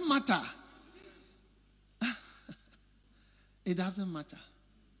doesn't matter. It doesn't matter.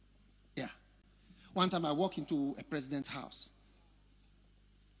 Yeah. One time I walked into a president's house.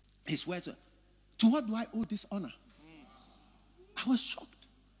 His words were, to what do I owe this honor? I was shocked.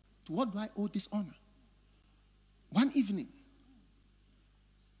 To what do I owe this honor? One evening,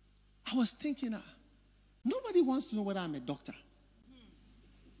 I was thinking, nobody wants to know whether I'm a doctor.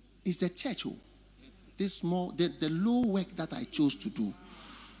 It's the church. This small, the low work that I chose to do,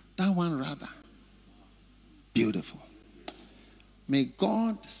 that one rather beautiful. May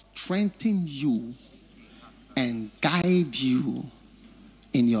God strengthen you and guide you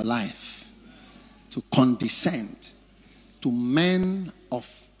in your life to condescend to men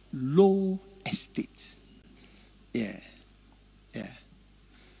of low estate. Yeah.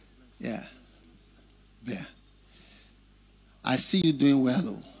 I see you doing well,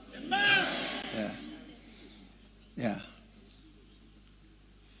 though. Yeah.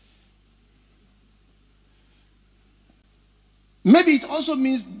 Maybe it also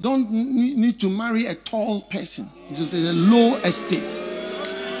means don't need to marry a tall person. It just says a low estate.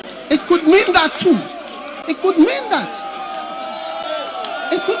 It could mean that too. It could mean that.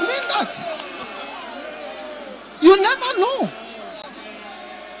 It could mean that. You never know.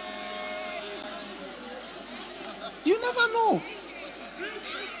 You never know.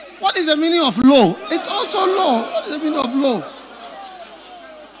 What is the meaning of low? It's also low. What is the meaning of low?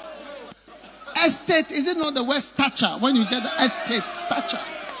 Estate, is it not the word stature? When you get the estate, stature.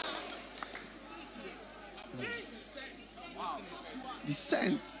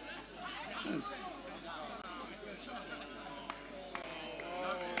 Descent. Yes.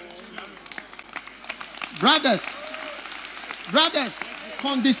 Brothers,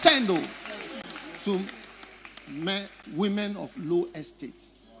 condescend to women of low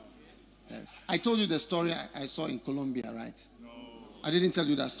estate. Yes. I told you the story I saw in Colombia, right? No. I didn't tell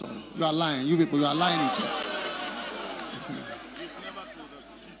you that story. You are lying. You people, you are lying in church.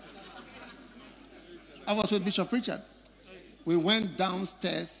 I was with Bishop Richard. We went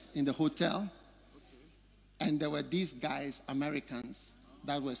downstairs in the hotel, and there were these guys, Americans,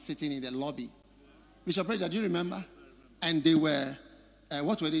 that were sitting in the lobby. Bishop Richard, do you remember? And they were,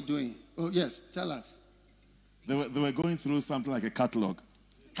 what were they doing? Oh, yes, tell us. They were going through something like a catalog.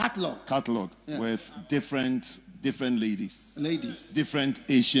 Catalog. Yeah. With different ladies. Different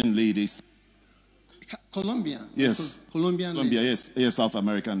Asian ladies. Colombian. Yes. Colombian. Colombia, yes. South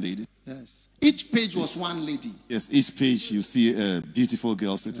American ladies. Yes. Each page was one lady. Yes, each page you see a beautiful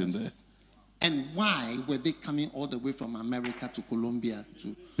girl sitting there. And why were they coming all the way from America to Colombia?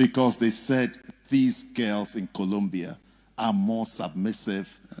 Because they said these girls in Colombia are more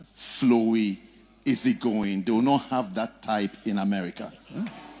submissive, flowy, easygoing. They will not have that type in America. Yeah.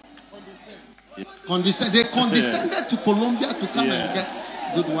 They condescended to Colombia to come and get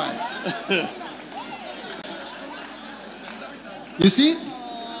good wives. You see,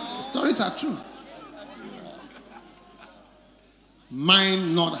 the stories are true.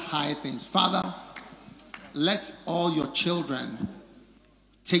 Mind not high things. Father, let all your children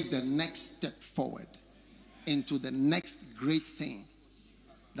take the next step forward into the next great thing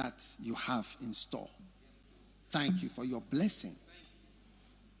that you have in store. Thank you for your blessing.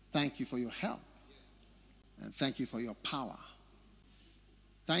 Thank you for your help. And thank you for your power.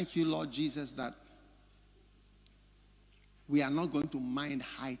 Thank you, Lord Jesus, that We are not going to mind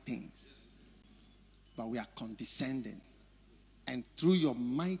high things, but we are condescending. And through your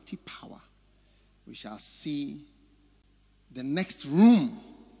mighty power, we shall see the next room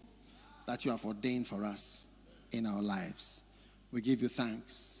that you have ordained for us in our lives. We give you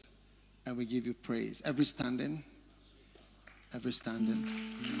thanks and we give you praise. Every standing. Every standing.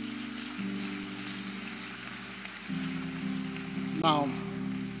 Now,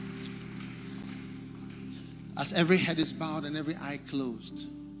 as every head is bowed and every eye closed,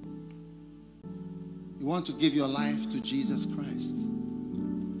 you want to give your life to Jesus Christ.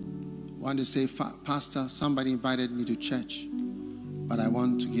 You want to say, Pastor, somebody invited me to church, but I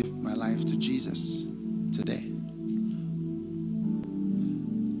want to give my life to Jesus today.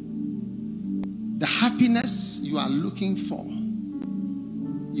 The happiness you are looking for,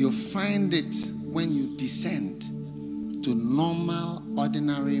 you'll find it when you descend to normal,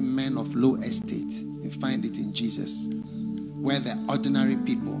 ordinary men of low estate. You find it in Jesus, where the ordinary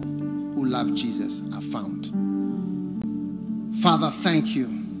people who love Jesus are found. Father, thank you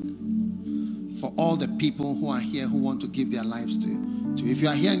for all the people who are here who want to give their lives to you. If you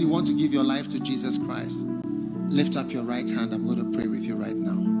are here and you want to give your life to Jesus Christ, lift up your right hand. I'm going to pray with you right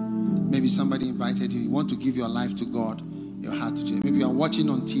now. Maybe somebody invited you. You want to give your life to God, your heart to Jesus. Maybe you are watching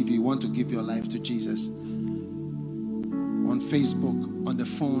on TV. You want to give your life to Jesus. On Facebook, on the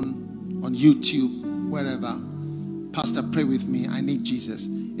phone, on YouTube, wherever. Pastor, pray with me. I need Jesus.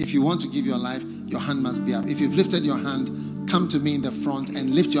 If you want to give your life, your hand must be up. If you've lifted your hand, come to me in the front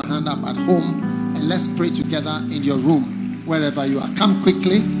and lift your hand up at home, and let's pray together in your room, wherever you are. Come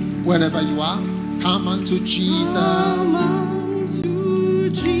quickly, wherever you are. Come unto Jesus. Come unto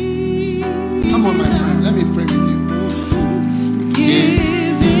Jesus. Come on, my friend. Let me pray with you.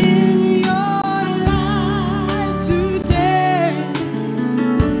 Give him your life today.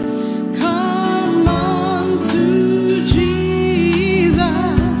 Come unto Jesus.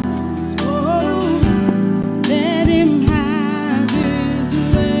 Oh, let him have his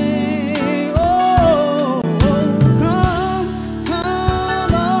way. Oh,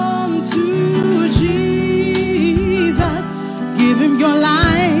 come unto Jesus. Give him your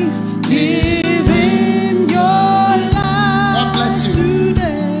life. Give him your life. God bless you.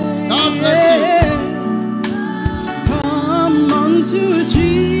 Today. God bless you. Come unto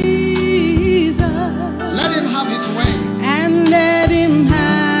Jesus. Let him have his way. And let him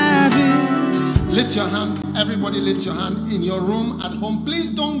have it. Lift your hand. Everybody lift your hand in your room, at home. Please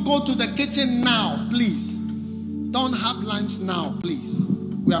don't go to the kitchen now. Please. Don't have lunch now, please.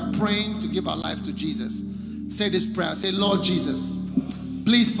 We are praying to give our life to Jesus. Say this prayer. Say, Lord Jesus,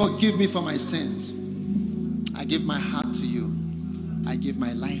 please forgive me for my sins. I give my heart to you. I give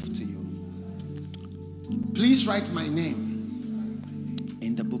my life to you. Please write my name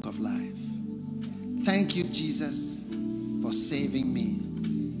in the book of life. Thank you, Jesus, for saving me.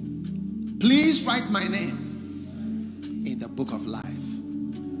 Please write my name in the book of life.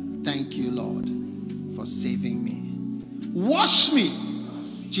 Thank you, Lord, for saving me. Wash me,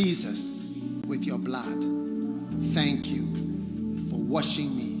 Jesus, with your blood. Thank you for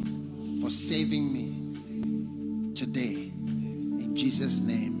washing me, for saving me today. In Jesus'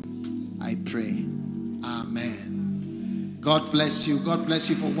 name, I pray. Amen. God bless you. God bless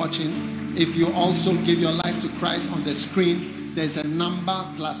you for watching. If you also give your life to Christ, on the screen, there's a number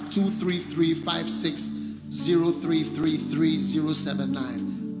 +233 56 0333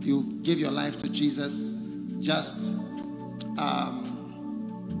 079. You give your life to Jesus, just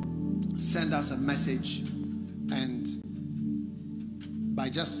send us a message, and by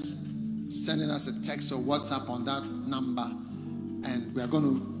just sending us a text or WhatsApp on that number, and we are going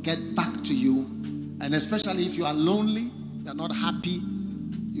to get back to you. And especially if you are lonely, you are not happy,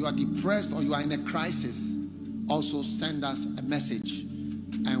 you are depressed, or you are in a crisis, also send us a message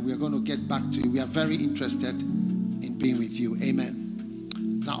and we are going to get back to you. We are very interested in being with you. Amen.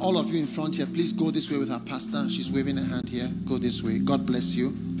 Now all of you in front here, please go this way with our pastor. She's waving her hand here. Go this way. God bless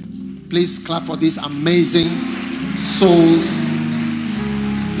you. Please clap for these amazing souls.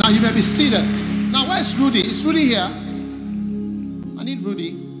 Now you may be seated. Now where's Rudy? Is Rudy here? I need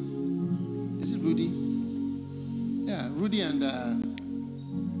Rudy. Is it Rudy? Yeah, Rudy and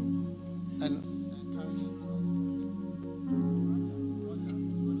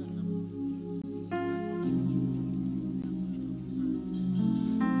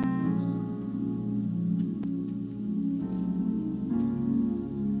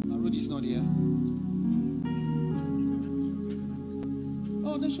Rudy's not here.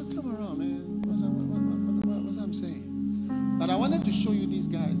 Oh, they should come around, man. What's I'm saying? But I wanted to show you these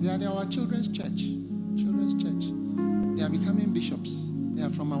guys. They are our children's church. Children's church. They are becoming bishops. They are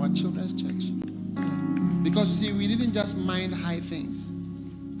from our children's church. Yeah. Because you see, we didn't just mind high things,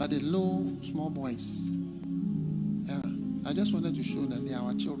 but the low, small boys. Yeah. I just wanted to show that they are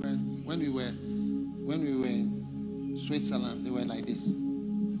our children. When we were in Switzerland, they were like this.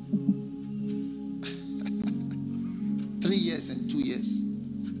 3 years and 2 years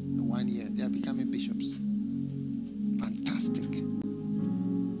and 1 year, they are becoming bishops. Fantastic.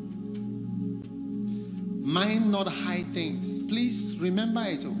 Mind not high things. Please remember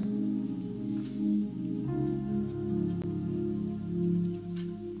it all.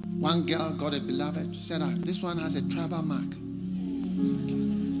 One girl got a beloved. She said, this one has a tribal mark.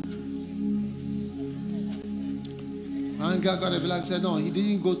 One girl got a beloved. Said, no, he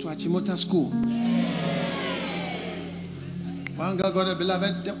didn't go to Achimota school. One girl got a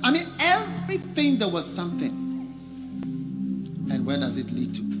beloved. I mean, everything there was something. And where does it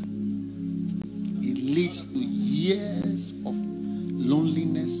lead to? It leads to years of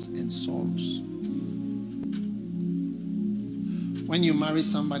loneliness and sorrows. When you marry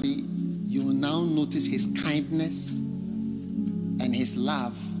somebody, you will now notice his kindness and his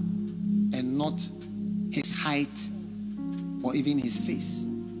love, and not his height or even his face.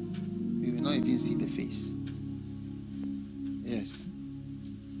 You will not even see the face. Yes.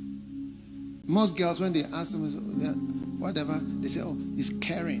 Most girls, when they ask them whatever, they say, oh, he's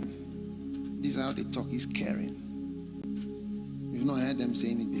caring. This is how they talk, he's caring. You've not heard them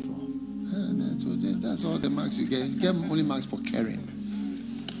saying it before. That's all the marks you get. You get only marks for caring.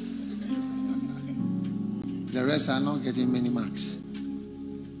 The rest are not getting many marks.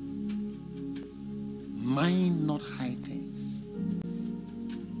 Mind not high things.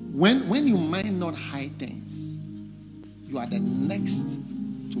 When you mind not high things, you are the next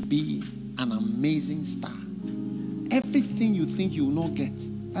to be an amazing star. Everything you think you will not get,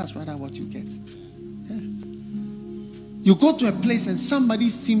 that's rather what you get. You go to a place and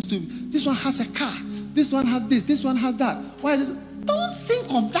somebody seems to, this one has a car, this one has this one has that. Why? Don't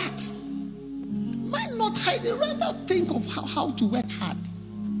think of that. Mind not hide it. Rather think of how to work hard.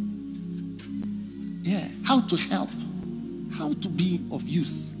 Yeah, how to help, how to be of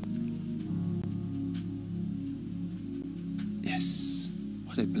use. Yes,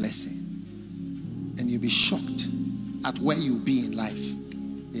 what a blessing. And you'll be shocked at where you'll be in life.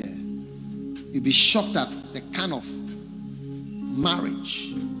 Yeah, you'll be shocked at the kind of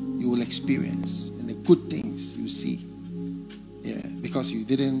marriage you will experience and the good things you see. Yeah, because you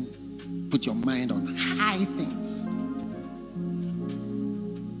didn't put your mind on high things.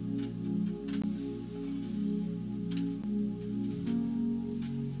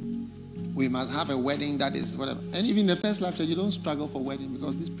 We must have a wedding that is whatever. And even the first life church, you don't struggle for wedding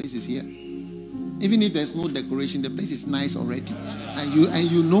because this place is here. Even if there's no decoration, the place is nice already. And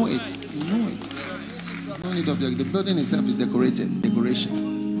you know it. You know it. No need of the building itself is decoration.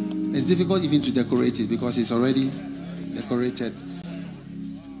 It's difficult even to decorate it because it's already decorated.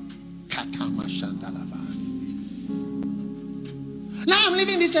 Now I'm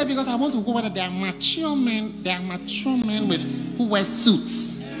leaving this church because I want to go where there are mature men. There are mature men who wear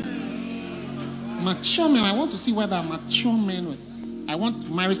suits. Mature men. I want to see where there are mature men with. I want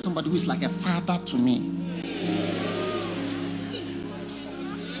to marry somebody who is like a father to me.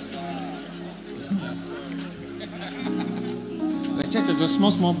 Church is a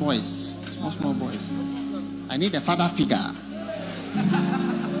small boys. Small boys. I need a father figure.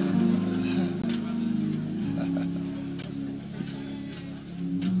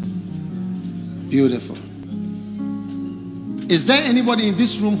 Beautiful. Is there anybody in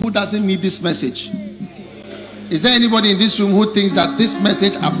this room who doesn't need this message? Is there anybody in this room who thinks that this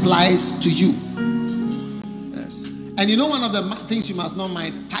message applies to you? Yes. And you know one of the things you must not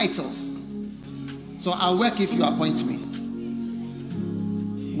mind, titles. So I'll work if you appoint me.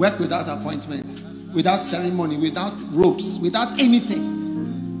 Work without appointments, without ceremony, without ropes, without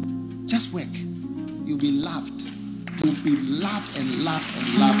anything. Just work. You'll be loved. You'll be loved and loved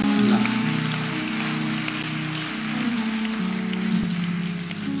and loved and loved.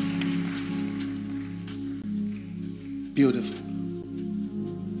 Beautiful.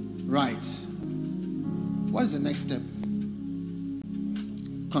 Right. What is the next step?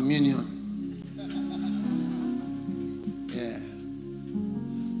 Communion.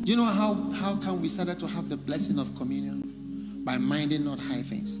 Do you know how come we started to have the blessing of communion? By minding not high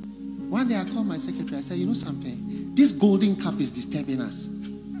things. One day I called my secretary. I said, you know something? This golden cup is disturbing us.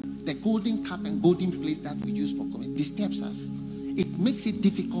 The golden cup and golden plate that we use for communion disturbs us. It makes it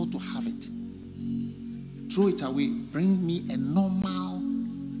difficult to have it. Throw it away. Bring me a normal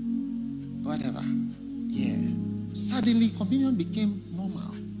whatever. Yeah. Suddenly communion became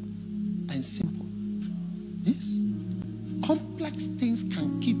normal and simple. Yes. Complex things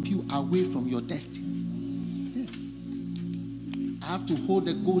can keep you away from your destiny. have to hold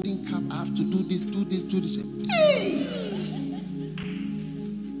the golden cup. I have to do this, do this, do this. Hey!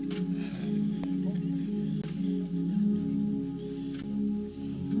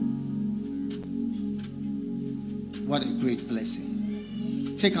 What a great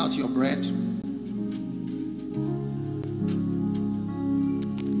blessing. Take out your bread.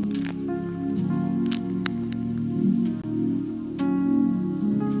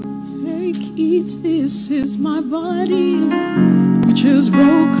 Take, eat, this is my body, which is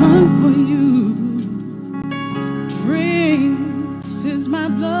broken for you. Drink, this is my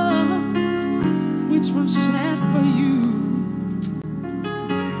blood, which was shed for you.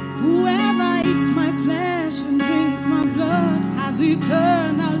 Whoever eats my flesh and drinks my blood has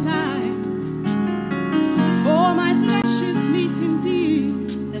eternal life. For my flesh is meat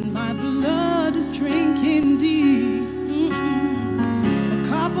indeed, and my blood is drink indeed. The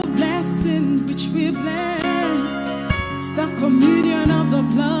cup of blessing which we bless, it's the communion of the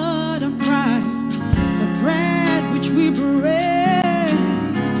blood of Christ. The bread which we break,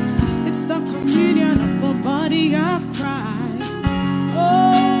 it's the communion of the body of Christ.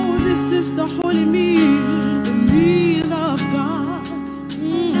 Oh, this is the holy meal, the meal of God.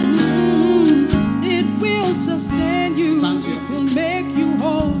 It will sustain you, it will make you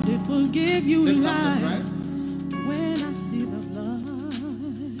whole, it will give you Lift up the life. bread. When I see the blood,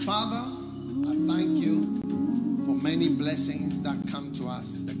 Father, I thank you for many blessings that come to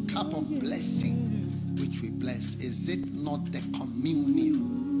us. The cup of blessing which we bless. Is it not the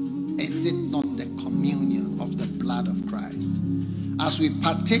communion? Is it not the communion of the blood of Christ? As we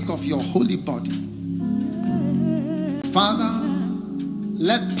partake of your holy body, Father,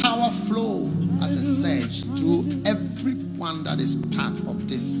 let power flow as a surge through everyone that is part of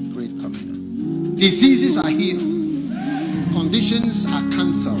this great communion. Diseases are healed. Conditions are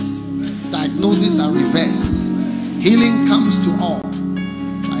cancelled. Diagnoses are reversed. Healing comes to all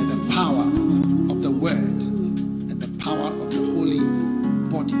by the power of the word and the power of the holy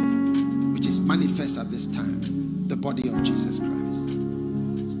body, which is manifest at this time, the body of Jesus Christ.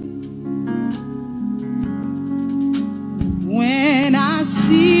 when I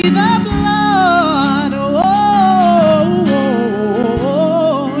see the blood, oh,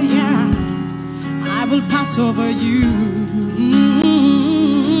 yeah, I will pass over you.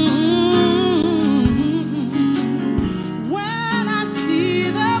 When I see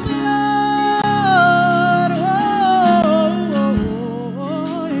the blood, oh,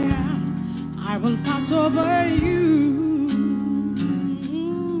 yeah, I will pass over you.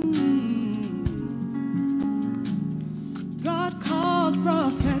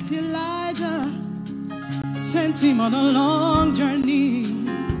 Prophet Elijah, sent him on a long journey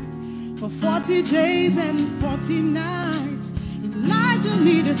for 40 days and 40 nights. Elijah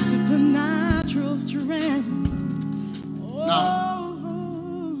needed supernatural strength. Now,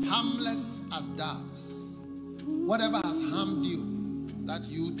 harmless as doves, whatever has harmed you that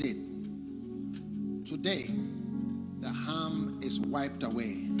you did, today the harm is wiped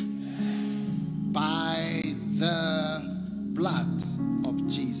away by the blood of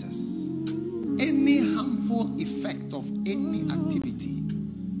Jesus. Any harmful effect of any activity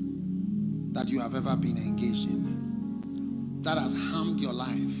that you have ever been engaged in that has harmed your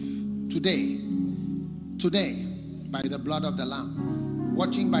life, today, by the blood of the Lamb,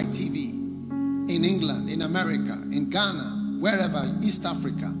 watching by TV, in England, in America, in Ghana, wherever, East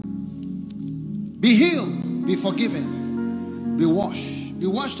Africa, be healed, be forgiven, be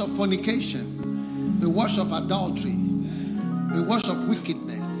washed of fornication, be washed of adultery, be washed of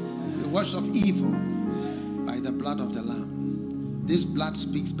wickedness, be washed of evil by the blood of the Lamb. This blood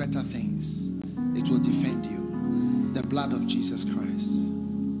speaks better things. It will defend you. The blood of Jesus Christ.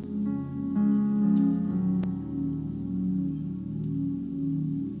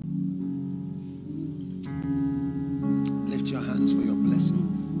 Lift your hands for your blessing.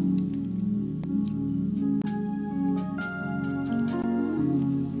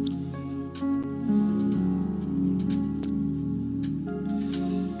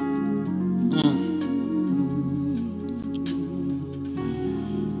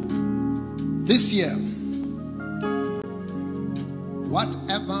 This year,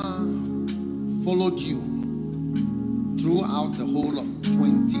 whatever followed you throughout the whole of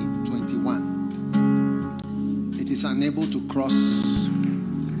 2021, it is unable to cross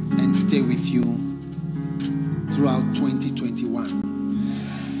and stay with you throughout 2021.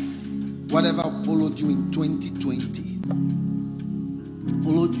 Whatever followed you in 2020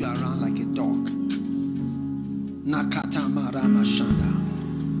 followed you around like a dog. Nakata Marama Shanda.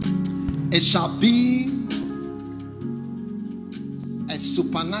 It shall be a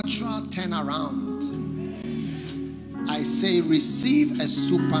supernatural turnaround I say receive a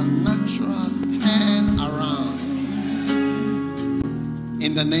supernatural turn around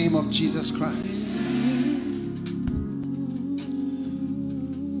in the name of Jesus Christ.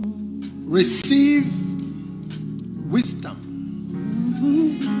 Receive wisdom,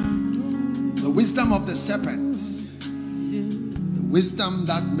 the wisdom of the serpent, the wisdom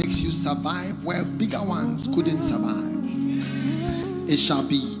that makes you survive where bigger ones couldn't survive. It shall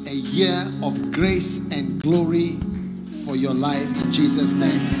be a year of grace and glory for your life in Jesus'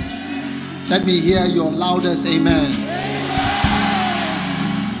 name. Let me hear your loudest amen.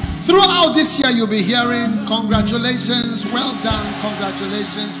 Throughout this year, you'll be hearing congratulations, well done,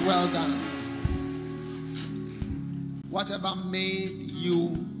 congratulations, well done. Whatever made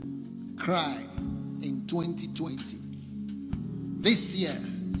you cry in 2020, this year,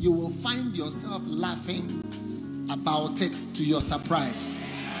 you will find yourself laughing about it to your surprise.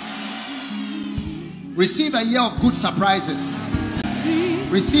 Receive a year of good surprises.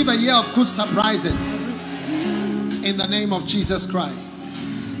 Receive a year of good surprises in the name of Jesus Christ.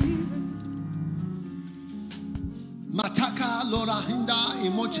 Mataka lora hinda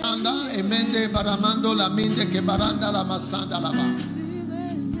imochanda emende baramando la minde ke baranda la masanda la ba.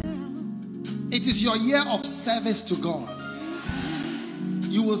 It is your year of service to God.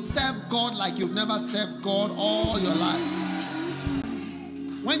 You will serve God like you've never served God all your life.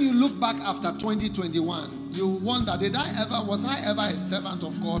 When you look back after 2021, you wonder, was I ever a servant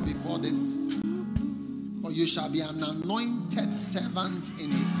of God before this? For you shall be an anointed servant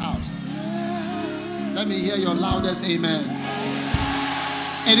in his house. Let me hear your loudest amen.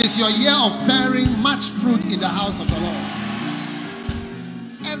 It is your year of bearing much fruit in the house of the Lord.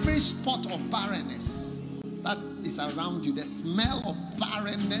 Every spot of barrenness that is around you, the smell of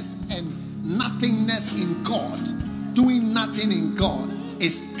barrenness and nothingness in God, doing nothing in God,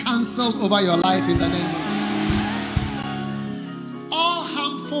 is cancelled over your life in the name of Jesus. All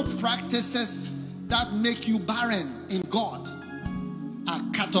harmful practices that make you barren in God are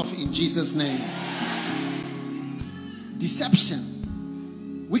cut off in Jesus' name.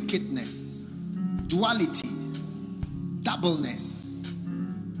 Deception, wickedness, duality, doubleness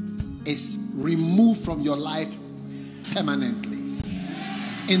is removed from your life permanently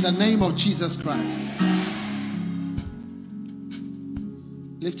in the name of Jesus Christ.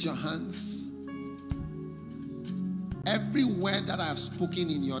 Lift your hands. Every word that I have spoken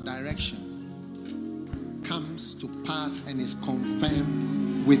in your direction comes to pass and is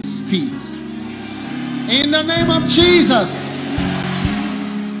confirmed with speed in the name of Jesus.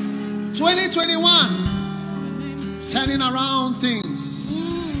 2021, turning around things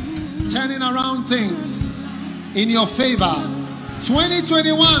in your favor.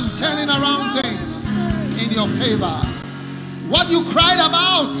 2021, turning around things in your favor. What you cried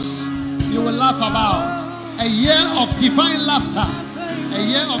about, you will laugh about. A year of divine laughter, a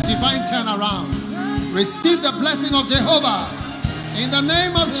year of divine turnaround. Receive the blessing of Jehovah in the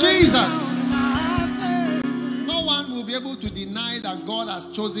name of Jesus. No one will be able to deny that God has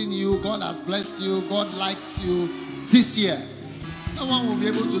chosen you, God has blessed you, God likes you this year. No one will be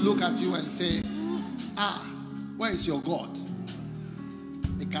able to look at you and say, where is your God?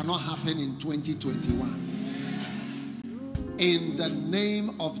 It cannot happen in 2021. In the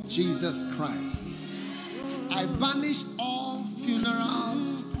name of Jesus Christ, I banish all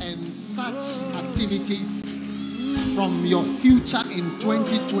funerals and such activities from your future in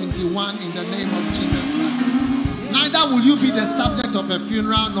 2021 in the name of Jesus Christ. Neither will you be the subject of a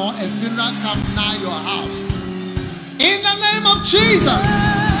funeral nor a funeral come nigh your house. In the name of Jesus.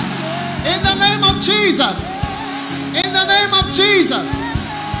 In the name of Jesus. In the name of Jesus.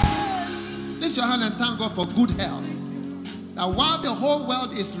 Lift your hand and thank God for good health. Now, while the whole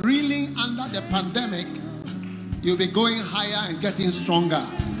world is reeling under the pandemic, you'll be going higher and getting stronger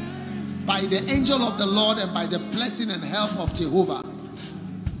by the angel of the Lord and by the blessing and help of Jehovah.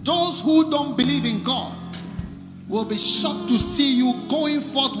 Those who don't believe in God will be shocked to see you going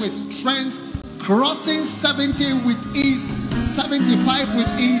forth with strength, crossing 70 with ease, 75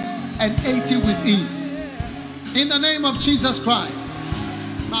 with ease, and 80 with ease. In the name of Jesus Christ.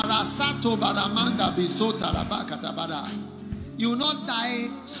 You will not die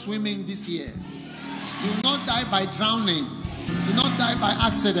swimming this year. You will not die by drowning. You will not die by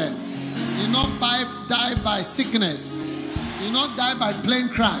accident. You will not die by sickness. You will not die by plane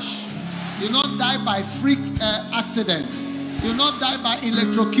crash. You will not die by freak accident. You will not die by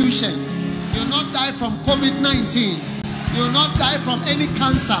electrocution. You will not die from COVID-19. You will not die from any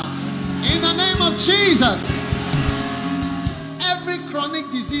cancer. In the name of Jesus. Every chronic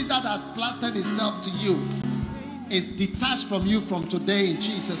disease that has plastered itself to you is detached from you from today in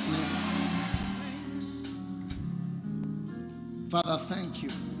Jesus' name. Father, thank you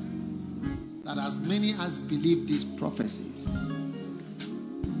that as many as believe these prophecies,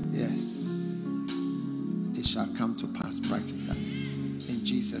 yes, it shall come to pass practically. In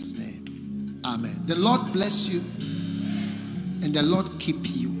Jesus' name, amen. The Lord bless you and the Lord keep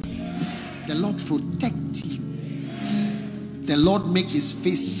you. The Lord protect you. The Lord make his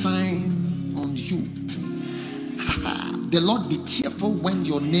face shine on you. The Lord be cheerful when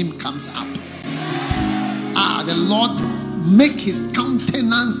your name comes up. The Lord make his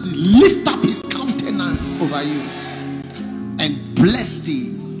countenance, lift up his countenance over you and bless thee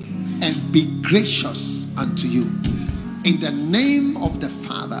and be gracious unto you. In the name of the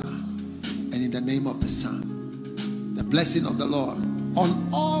Father and in the name of the Son, the blessing of the Lord on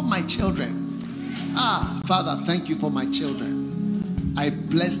all my children. Father, thank you for my children. I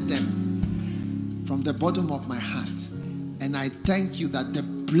bless them from the bottom of my heart. And I thank you that the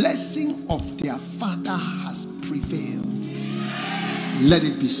blessing of their father has prevailed. Let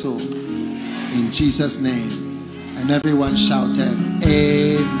it be so. In Jesus' name. And everyone shouted,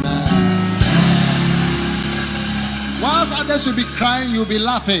 Amen. Whilst others will be crying, you'll be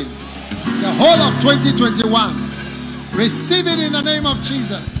laughing. The whole of 2021. Receive it in the name of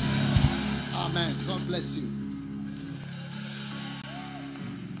Jesus. Amen. God bless you.